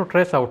we have to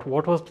trace out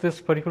what was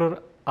this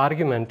particular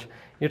argument,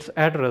 its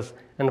address,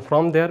 and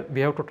from there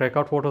we have to track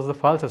out what was the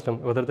file system,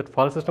 whether that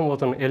file system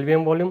was on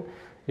LVM volume,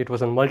 it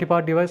was on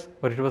multipath device,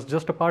 or it was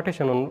just a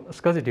partition on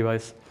SCSI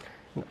device.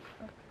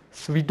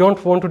 So we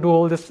don't want to do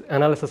all this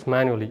analysis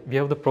manually. We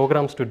have the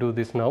programs to do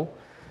this now.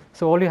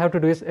 So all you have to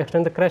do is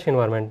extend the crash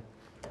environment.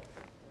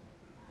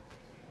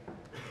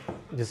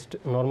 Just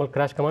normal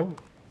crash command.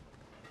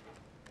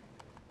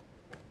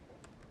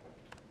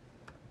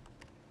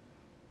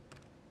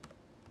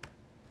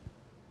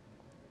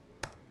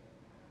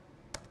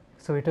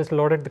 So it has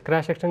loaded the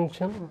crash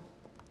extension.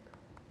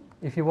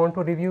 If you want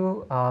to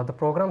review the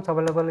programs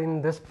available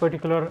in this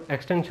particular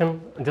extension,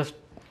 just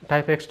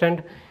type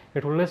extend.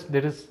 It will list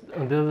there is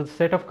a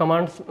set of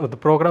commands, the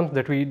programs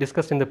that we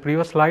discussed in the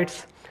previous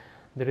slides.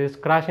 There is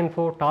crash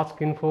info,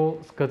 task info,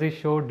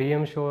 scsishow,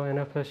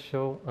 dmshow,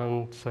 nfsshow,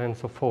 and so on and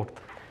so forth.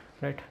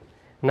 Right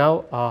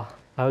now,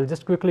 I will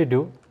just quickly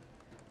do.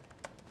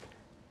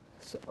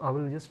 So I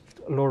will just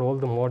load all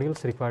the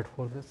modules required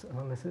for this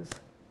analysis.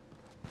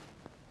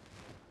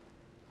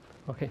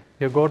 Okay,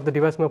 you got the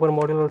device mapper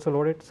module also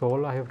loaded. So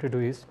all I have to do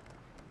is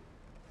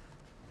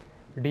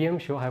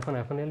dmshow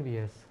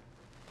 -lvs.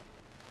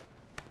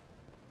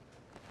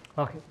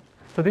 Okay,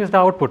 so this is the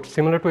output,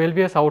 similar to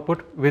LVS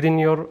output within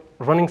your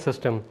running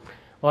system.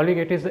 All you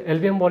get is the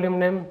LVM volume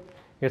name,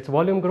 its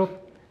volume group,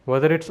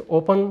 whether it's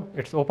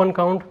open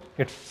count,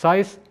 its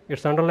size,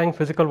 its underlying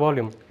physical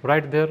volume,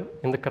 right there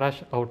in the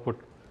crash output,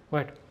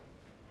 right?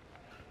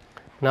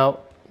 Now,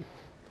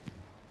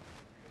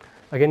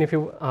 again, if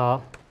you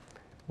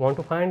want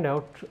to find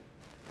out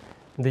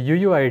the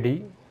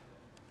UUID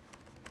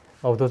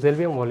of those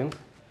LVM volumes,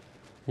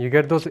 you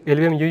get those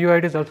LVM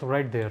UUIDs also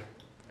right there,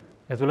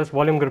 as well as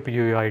volume group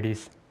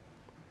UUIDs.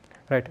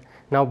 Right.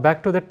 Now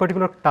back to that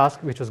particular task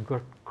which was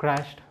got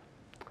crashed.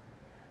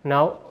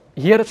 Now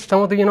here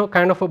some of the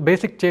kind of a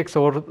basic checks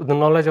or the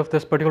knowledge of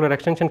this particular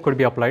extension could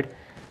be applied.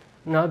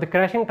 Now the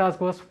crashing task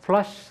was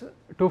flush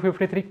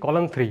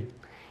 253:3.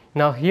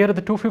 Now here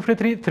the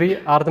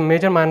 253:3 are the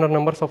major minor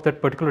numbers of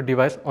that particular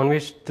device on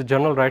which the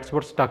journal writes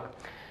were stuck.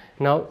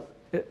 Now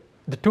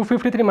the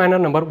 253 minor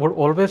number would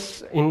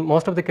always, in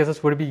most of the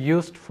cases, would be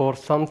used for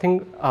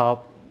something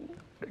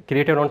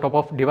created on top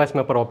of device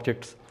mapper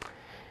objects.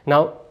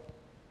 Now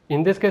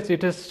in this case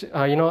it is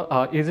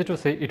easy to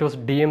say it was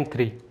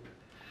DM3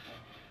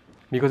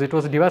 because it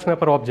was a device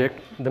mapper object.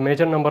 The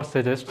major number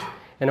suggests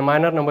and a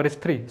minor number is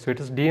 3, so it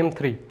is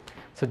DM3.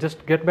 So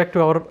just get back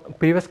to our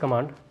previous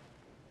command.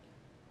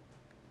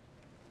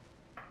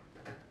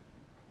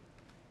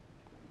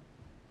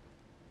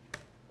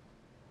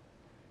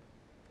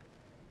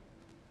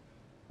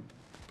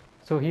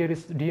 So here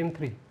is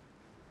DM3.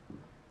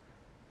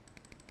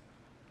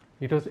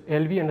 It was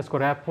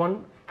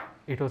LV_app1.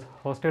 It was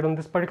hosted on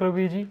this particular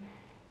VG.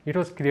 It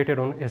was created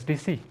on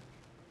SDC,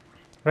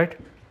 right?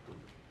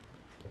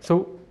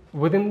 So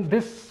within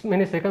this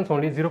many seconds,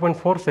 only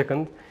 0.04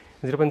 seconds,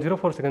 we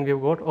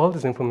have got all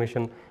this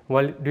information.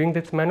 While doing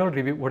this manual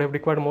review would have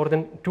required more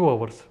than 2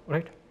 hours,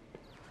 right?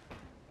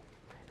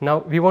 Now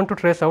we want to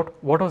trace out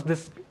what was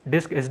this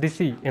disk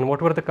SDC and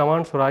what were the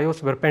commands or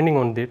IOs were pending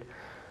on it.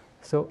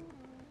 So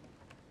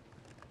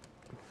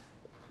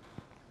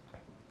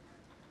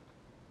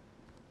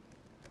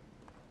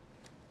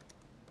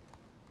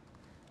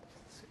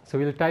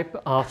we will type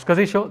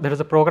scsishow. There is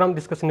a program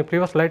discussed in the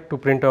previous slide to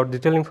print out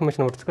digital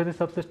information about SCSI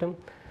subsystem.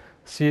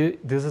 See,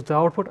 this is the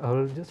output. I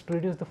will just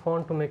reduce the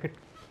font to make it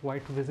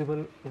quite visible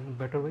in a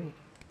better way.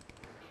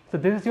 So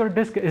this is your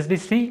disk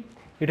SDC.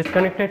 It is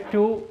connected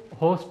to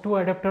host 2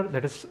 adapter,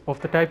 that is of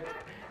the type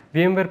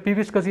VMware PV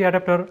SCSI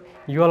adapter.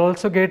 You will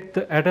also get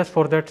the address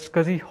for that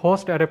SCSI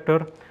host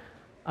adapter.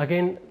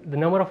 Again, the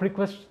number of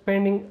requests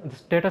pending, the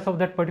status of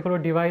that particular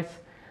device,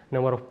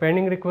 number of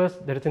pending requests,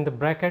 that is in the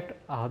bracket,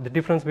 the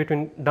difference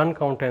between done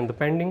count and the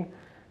pending,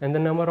 and the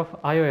number of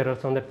IO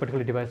errors on that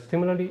particular device.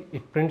 Similarly,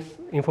 it prints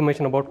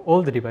information about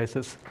all the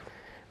devices.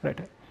 Right.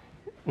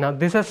 Now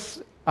this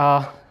has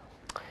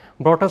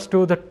brought us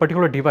to that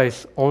particular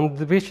device on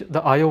which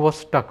the IO was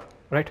stuck.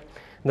 Right.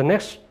 The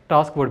next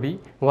task would be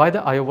why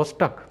the IO was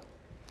stuck.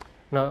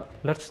 Now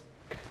let's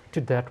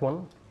to that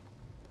one.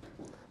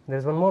 There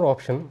is one more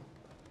option,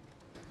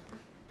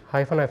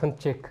 --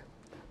 check.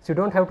 So you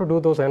don't have to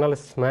do those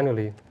analysis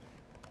manually.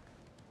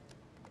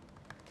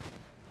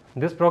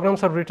 These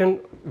programs are written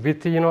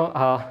with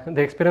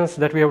the experience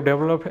that we have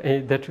developed,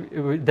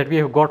 that we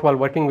have got while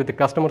working with the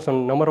customers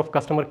on number of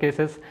customer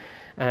cases,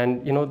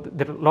 and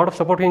there are a lot of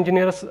support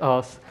engineers.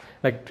 I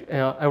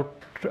would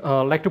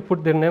like to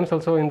put their names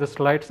also in the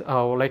slides,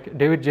 like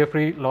David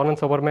Jeffrey,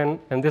 Lawrence Oberman,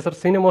 and these are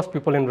senior most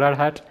people in Red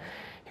Hat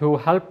who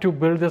helped to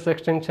build this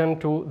extension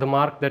to the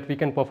mark that we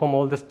can perform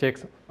all these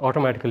checks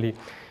automatically.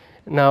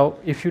 Now,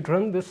 if you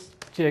run this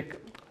check,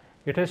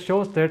 it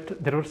shows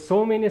that there are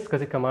so many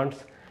SCSI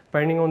commands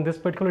pending on this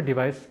particular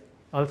device.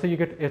 Also, you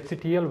get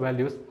HCTL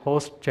values,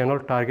 host, channel,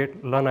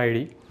 target, LUN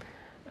ID,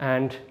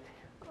 and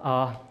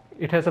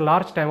it has a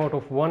large timeout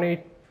of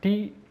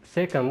 180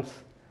 seconds,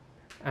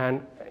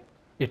 and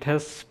it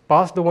has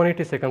passed the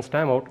 180 seconds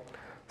timeout.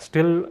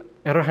 Still,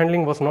 error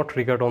handling was not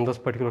triggered on those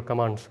particular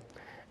commands.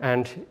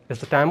 And as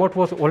the timeout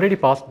was already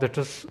passed, that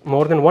is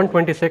more than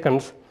 120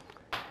 seconds,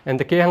 and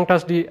the khang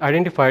task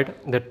identified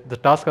that the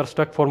tasks are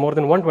stuck for more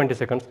than 120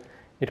 seconds,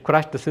 it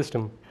crashed the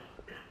system.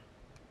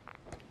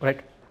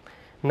 Right.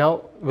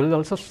 Now we'll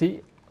also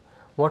see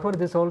what were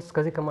these all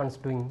SCSI commands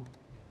doing.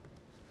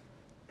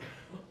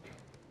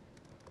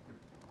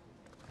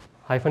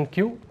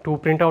 -q to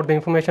print out the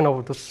information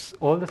of this,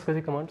 all the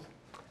SCSI commands.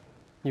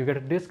 You get a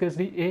disk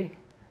SDA.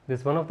 This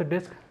is one of the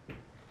disk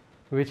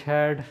which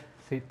had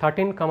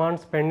 13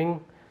 commands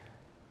pending.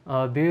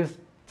 These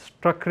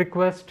struck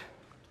request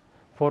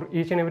for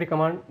each and every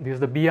command. This is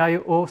the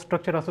BIO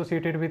structure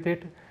associated with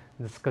it,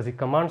 the SCSI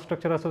command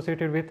structure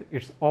associated with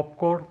its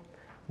opcode,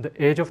 the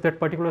age of that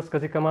particular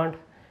SCSI command,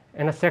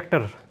 and a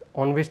sector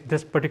on which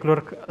this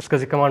particular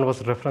SCSI command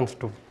was referenced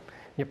to.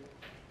 Yep.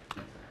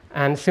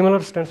 And similar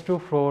stands true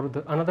for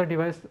the another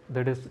device,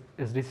 that is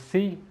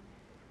SDC.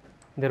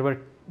 There were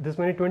this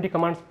many 20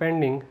 commands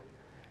pending,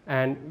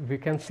 and we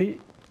can see,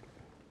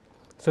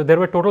 so there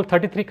were total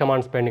 33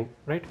 commands pending,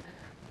 right?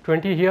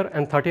 20 here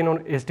and 13 on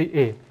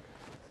SDA.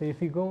 So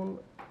if you go on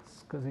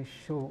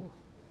scsishow,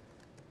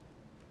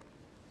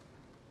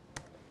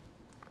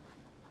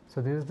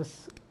 so this is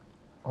this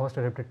host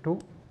adapter 2.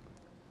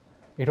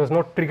 It was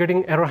not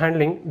triggering error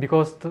handling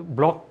because the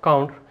block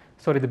count,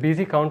 the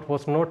BZ count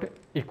was not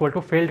equal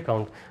to failed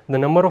count. The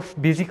number of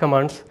BZ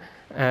commands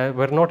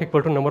were not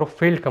equal to number of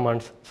failed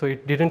commands, so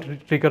it didn't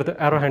trigger the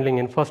error handling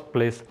in first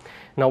place.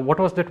 Now what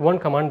was that one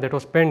command that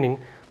was pending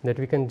that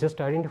we can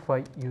just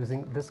identify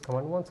using this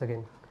command once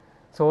again.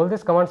 So all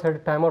these commands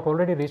had timeout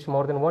already reached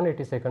more than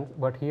 180 seconds,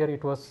 but here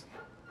it was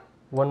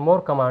one more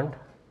command.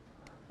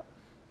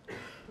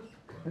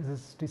 This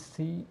is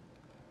DC.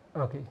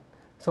 Okay.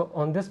 So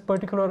on this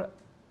particular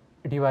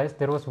device,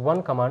 there was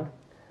one command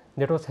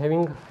that was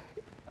having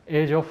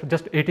age of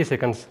just 80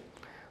 seconds.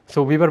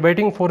 So we were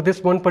waiting for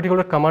this one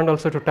particular command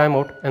also to time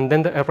out, and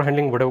then the error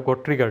handling would have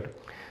got triggered.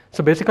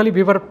 So basically,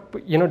 we were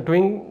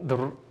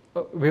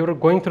we were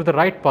going through the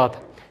right path.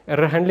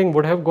 Error handling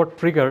would have got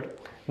triggered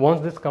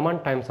once this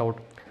command times out,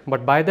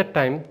 but by that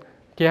time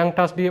khang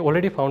task D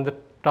already found that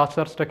tasks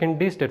are stuck in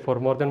D state for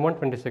more than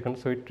 120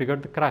 seconds, so it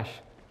triggered the crash,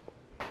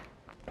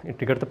 it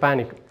triggered the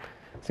panic.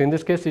 So in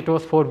this case, it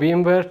was for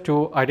VMware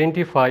to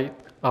identify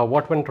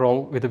what went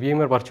wrong with the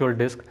VMware virtual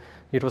disk.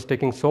 It was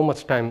taking so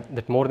much time,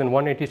 that more than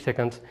 180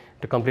 seconds,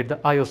 to complete the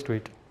IOs to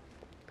it.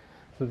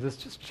 So this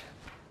just,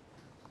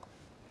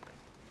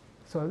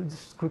 so I'll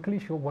just quickly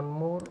show one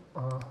more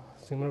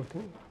similar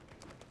thing.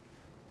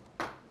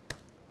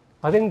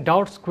 I think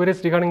doubts,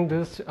 queries regarding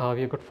this,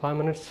 we have got 5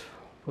 minutes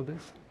for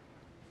this.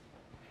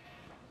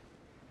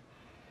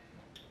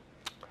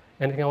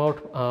 Anything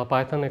about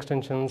Python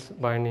extensions,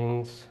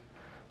 bindings,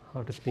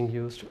 how it is being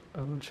used,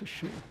 I will just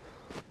show.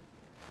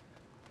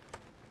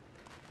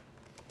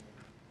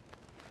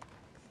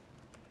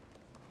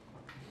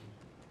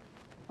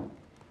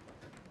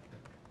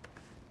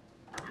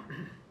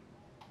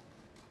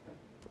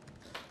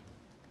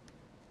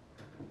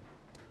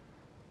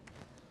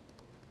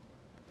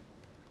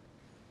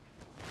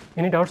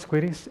 Any doubts,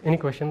 queries, any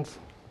questions?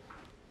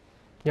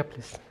 Yeah,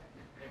 please.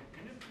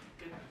 Can you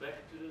get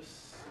back to the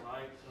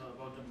slide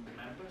about the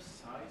member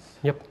size?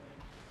 Yep.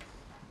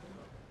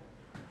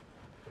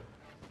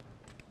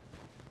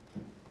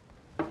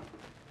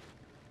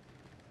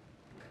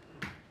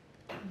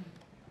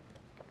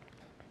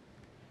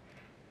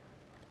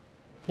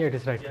 Yeah, it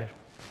is right there.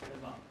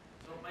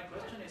 So my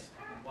question is,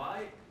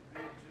 why do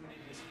you need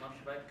this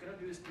function? Why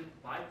cannot you use the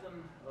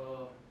Python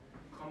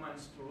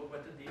commands to look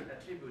whether the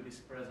attribute is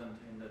present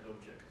in that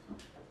object?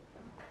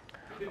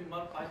 It would be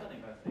more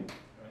Pythonic, I think,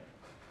 right?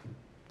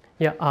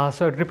 Yeah,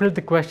 so I repeated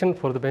the question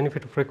for the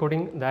benefit of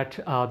recording that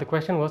the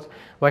question was,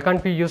 why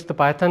can't we use the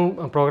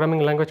Python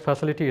programming language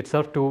facility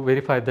itself to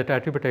verify that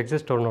attribute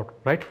exists or not,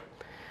 right?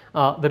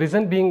 The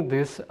reason being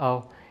this,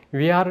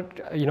 we are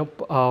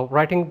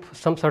writing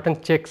some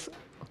certain checks,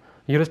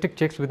 heuristic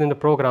checks within the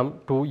program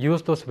to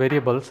use those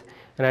variables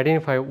and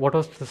identify what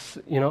was this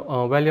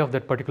value of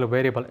that particular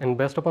variable, and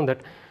based upon that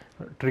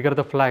trigger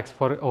the flags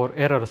for or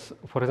errors.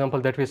 For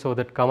example, that we saw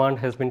that command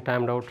has been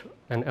timed out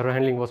and error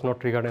handling was not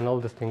triggered and all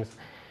these things.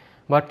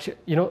 But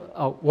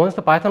once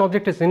the Python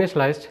object is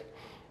initialized,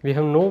 we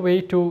have no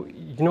way to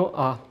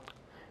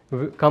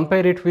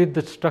compare it with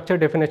the structure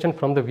definition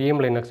from the VM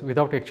Linux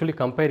without actually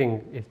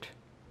comparing it.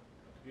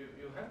 You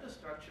have the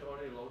structure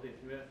already loaded.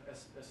 You have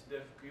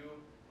SDFQ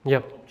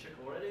Yep. object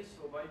already.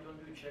 So why don't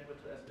you check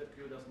whether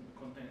SDFQ doesn't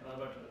contain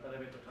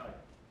elevator type?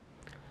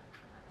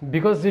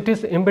 Because it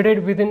is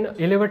embedded within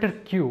elevator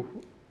queue,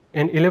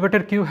 and elevator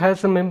queue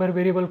has a member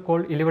variable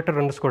called elevator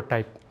underscore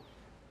type.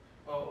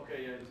 Oh,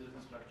 okay, yeah, it's a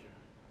different structure.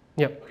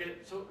 Yep. Okay,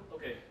 so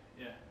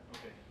yeah,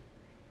 okay,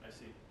 I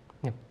see.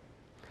 Yep.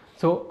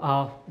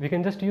 So we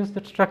can just use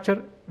that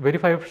structure,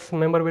 verify if it's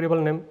member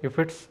variable name. If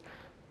it's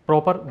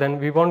proper, then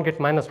we won't get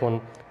 -1.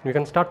 We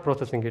can start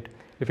processing it.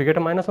 If we get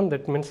a -1,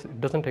 that means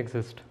it doesn't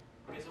exist.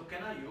 Okay, so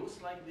can I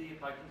use like the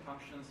Python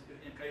functions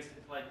in case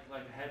if like I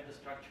have the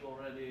structure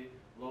already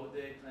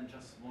loaded and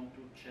just want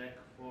to check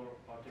for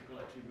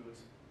particular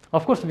attributes?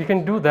 Of course, we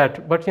can do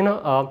that, but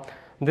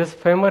this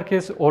framework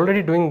is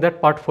already doing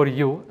that part for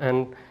you,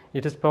 and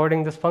it is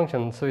providing this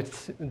function. So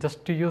it's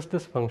just to use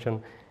this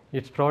function.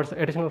 It provides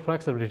additional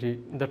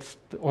flexibility. That's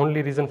the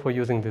only reason for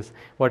using this.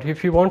 But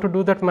if you want to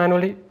do that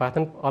manually,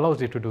 Python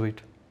allows you to do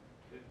it.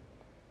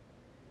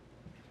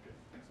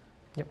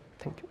 Yep,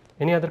 thank you.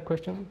 Any other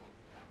question?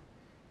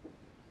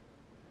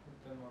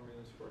 10 more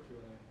minutes for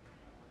Q&A.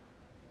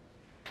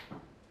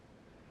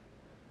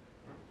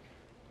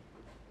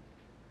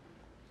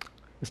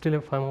 We still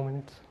have 5 more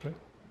minutes, right?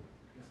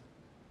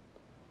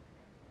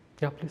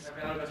 Yeah, please. I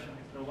have another question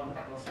if no one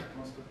else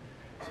wants to.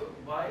 So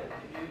why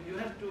you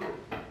have to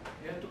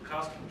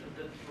cast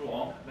that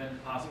long when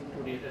passing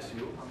through the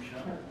SU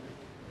function,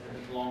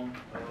 that long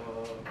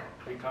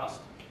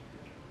recast.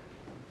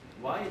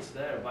 Why it's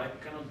there? Why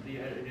cannot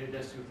the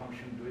SU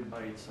function do it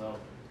by itself?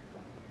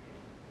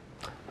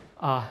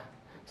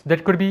 So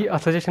that could be a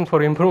suggestion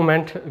for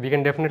improvement. We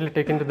can definitely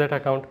take into that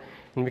account,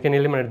 and we can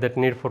eliminate that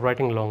need for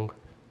writing long.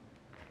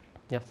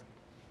 Yes,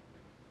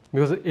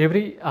 because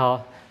every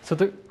so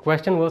the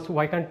question was,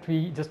 why can't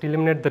we just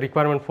eliminate the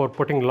requirement for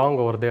putting long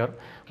over there,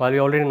 while we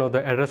already know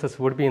the addresses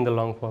would be in the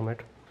long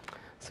format.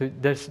 So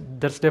that's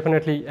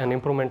definitely an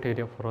improvement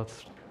area for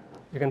us.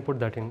 You can put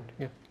that in.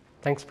 Yeah,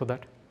 thanks for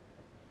that.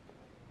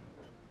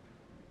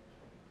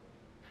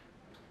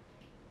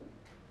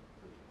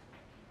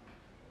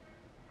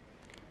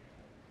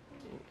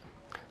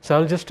 So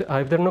I'll just,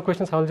 if there are no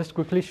questions, I'll just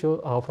quickly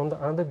show from the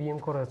another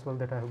vmcore as well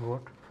that I have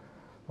got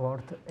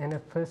about the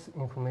NFS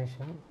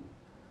information.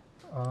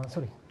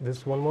 Sorry, this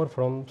is one more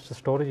from the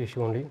storage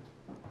issue only.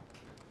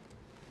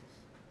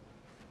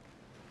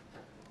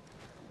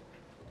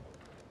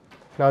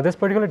 Now this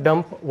particular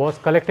dump was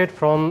collected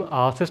from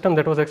a system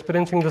that was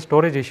experiencing the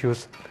storage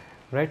issues,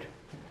 right?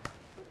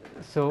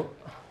 So,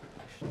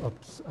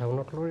 oops, I have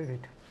not loaded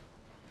it.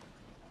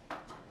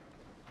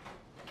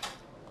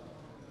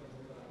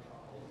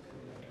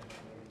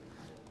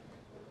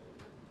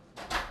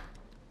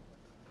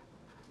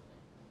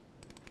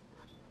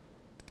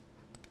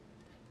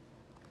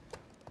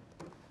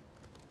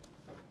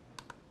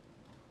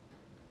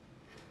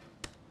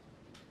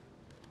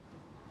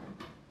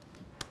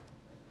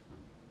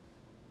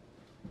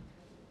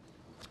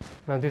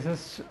 Now this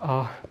is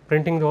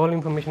printing the whole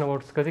information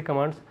about SCSI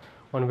commands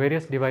on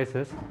various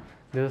devices.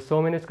 There are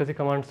so many SCSI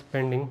commands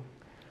pending,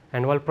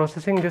 and while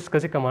processing these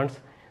SCSI commands,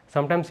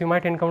 sometimes you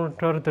might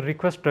encounter the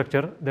request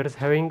structure that is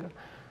having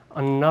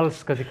a null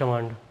SCSI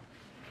command.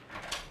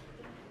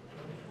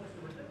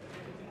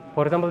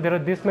 For example, there are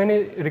this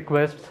many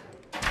requests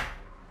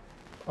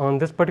on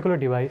this particular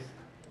device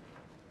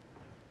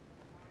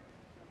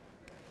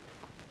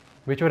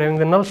which were having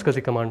the null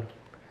SCSI command.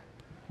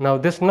 Now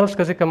this null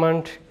SCSI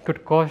command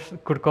could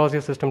cause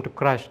your system to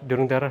crash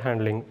during the error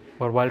handling,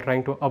 or while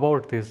trying to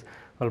abort this,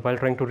 or while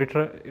trying to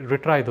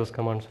retry those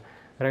commands,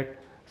 right?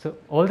 So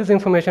all this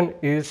information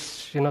is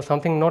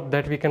something not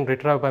that we can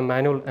retrieve by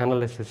manual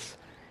analysis.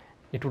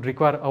 It would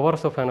require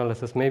hours of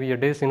analysis, maybe a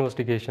day's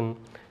investigation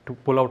to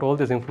pull out all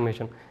this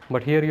information.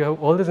 But here you have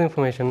all this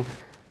information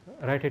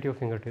right at your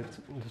fingertips,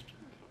 just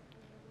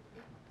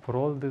for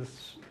all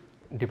these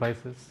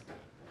devices.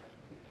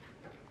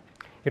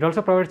 It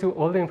also provides you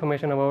all the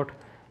information about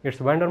its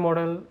vendor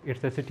model, its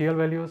SCTL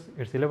values,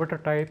 its elevator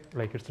type,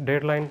 like its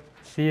deadline,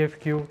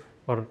 CFQ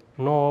or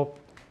no,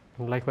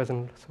 and likewise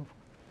and so forth.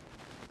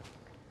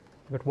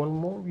 Got one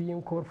more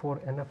vmcore for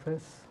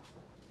NFS.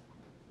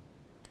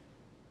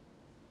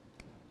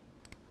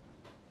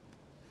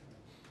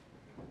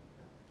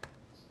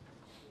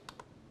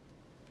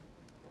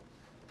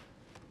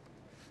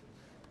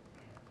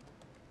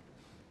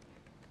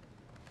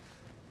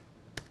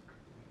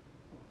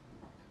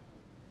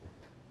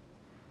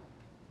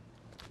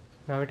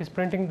 Now it is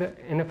printing the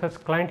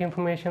NFS client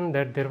information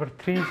that there were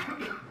 3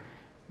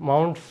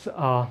 mounts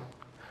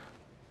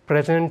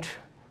present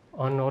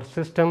on our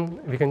system.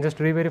 We can just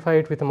re-verify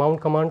it with the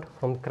mount command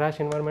from the crash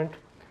environment.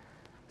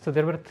 So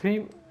there were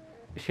 3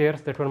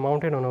 shares that were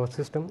mounted on our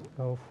system.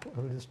 I'll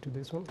just do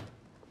this one.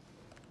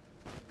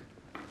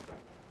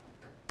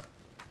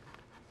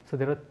 So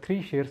there are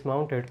 3 shares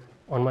mounted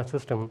on my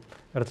system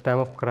at the time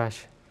of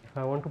crash. If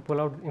I want to pull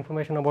out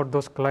information about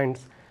those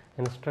clients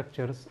and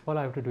structures, all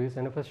I have to do is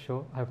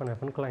nfsshow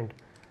 --- client.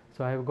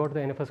 So I have got the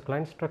NFS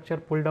client structure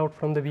pulled out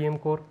from the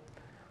vmcore,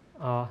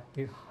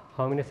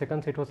 how many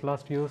seconds it was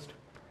last used,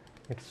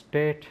 its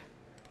state,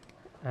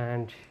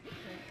 and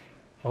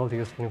all the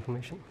useful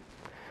information.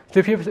 So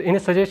if you have any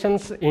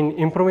suggestions in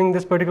improving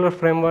this particular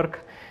framework,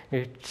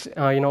 it's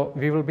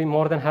we will be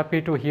more than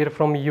happy to hear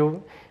from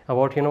you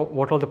about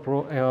what all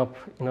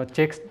the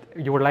checks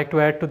you would like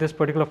to add to this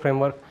particular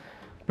framework.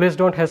 Please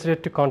don't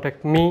hesitate to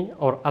contact me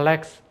or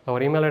Alex.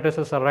 Our email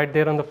addresses are right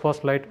there on the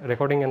first slide.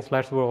 Recording and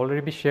slides will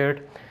already be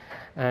shared,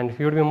 and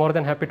we would be more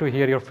than happy to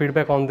hear your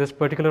feedback on this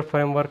particular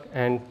framework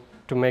and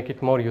to make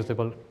it more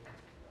usable.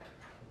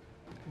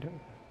 We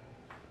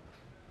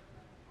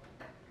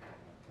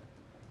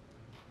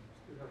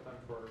have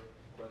time for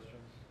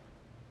questions.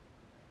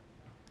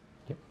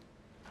 Yeah.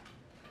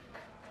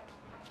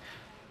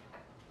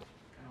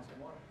 Can I say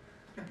more?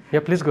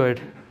 Yeah, please go ahead.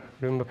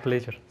 It will be my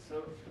pleasure. So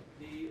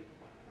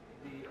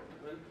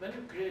when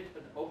you create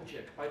an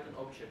object, Python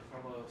object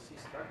from a C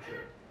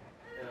structure,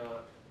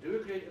 do you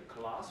create a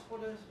class for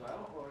that as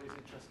well, or is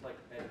it just like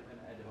an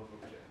ad hoc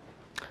object?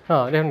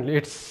 Definitely.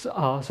 It's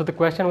so the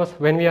question was,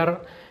 when we are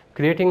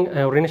creating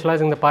or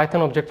initializing the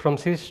Python object from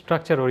C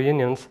structure or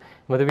unions,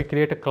 whether we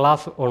create a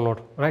class or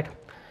not, right?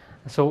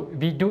 So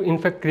we do in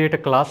fact create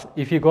a class.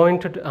 If you go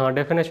into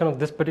definition of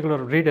this particular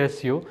read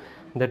SU,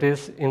 that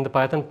is in the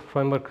Python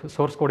framework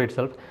source code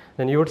itself,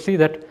 then you would see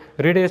that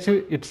read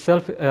SU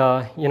itself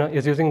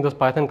is using those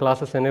Python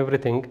classes and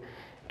everything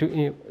to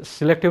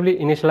selectively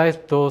initialize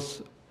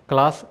those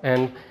class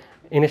and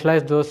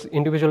initialize those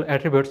individual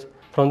attributes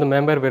from the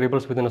member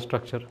variables within a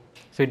structure.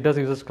 So it does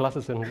use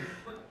classes and when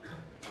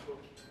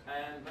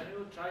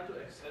you try to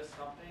access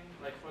something,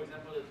 like for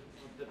example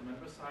the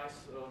member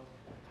size,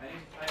 and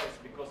it fails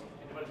because of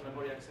invalid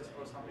memory access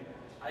or something,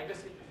 I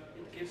guess it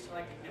gives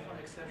like different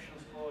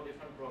exceptions for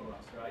different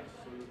programs, right?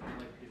 So you can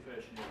like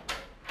differentiate.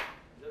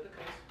 Is that the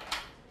case?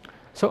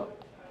 so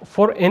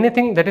for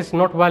anything that is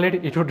not valid,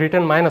 it would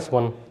return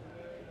 -1.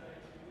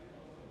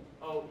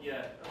 Oh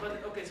yeah, but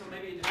okay, so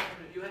maybe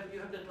you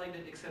have that like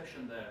that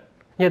exception there.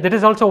 Yeah, that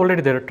is also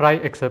already there. Try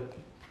except.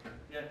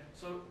 Yeah.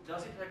 So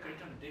does it like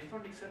return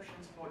different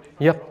exceptions for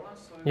different Yep.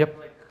 programs? So Yep.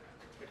 Like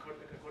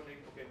according.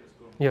 Okay, let's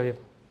go.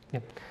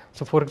 Yeah.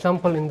 So for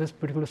example, in this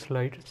particular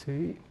slide,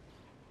 see.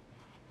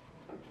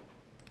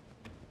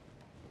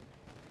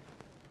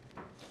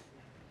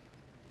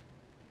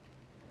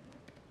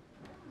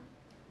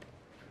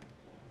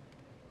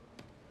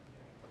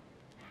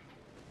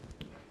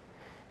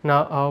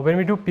 Now, when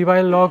we do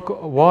py-log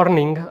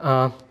warning,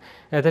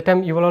 at that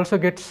time you will also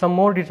get some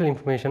more detailed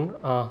information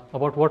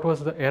about what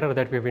was the error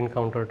that we have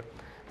encountered.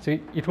 So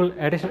it will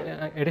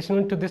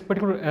additional to this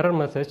particular error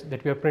message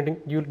that we are printing,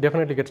 you will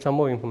definitely get some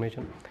more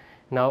information.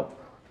 Now,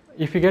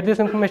 if you get this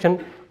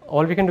information,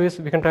 all we can do is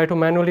we can try to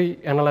manually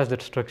analyze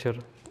that structure.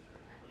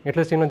 At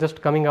least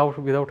just coming out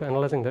without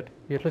analyzing that,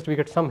 at least we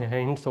get some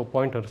hints or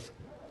pointers.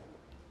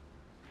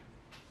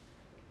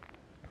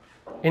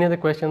 Any other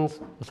questions,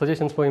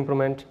 suggestions for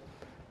improvement?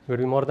 We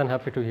would be more than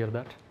happy to hear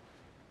that.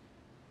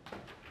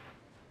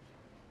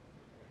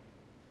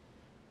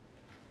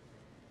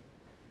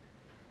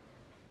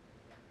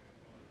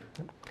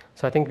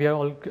 So I think we are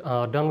all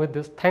done with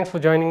this. Thanks for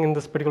joining in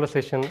this particular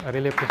session. I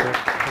really appreciate it.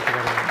 Thank you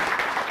very much.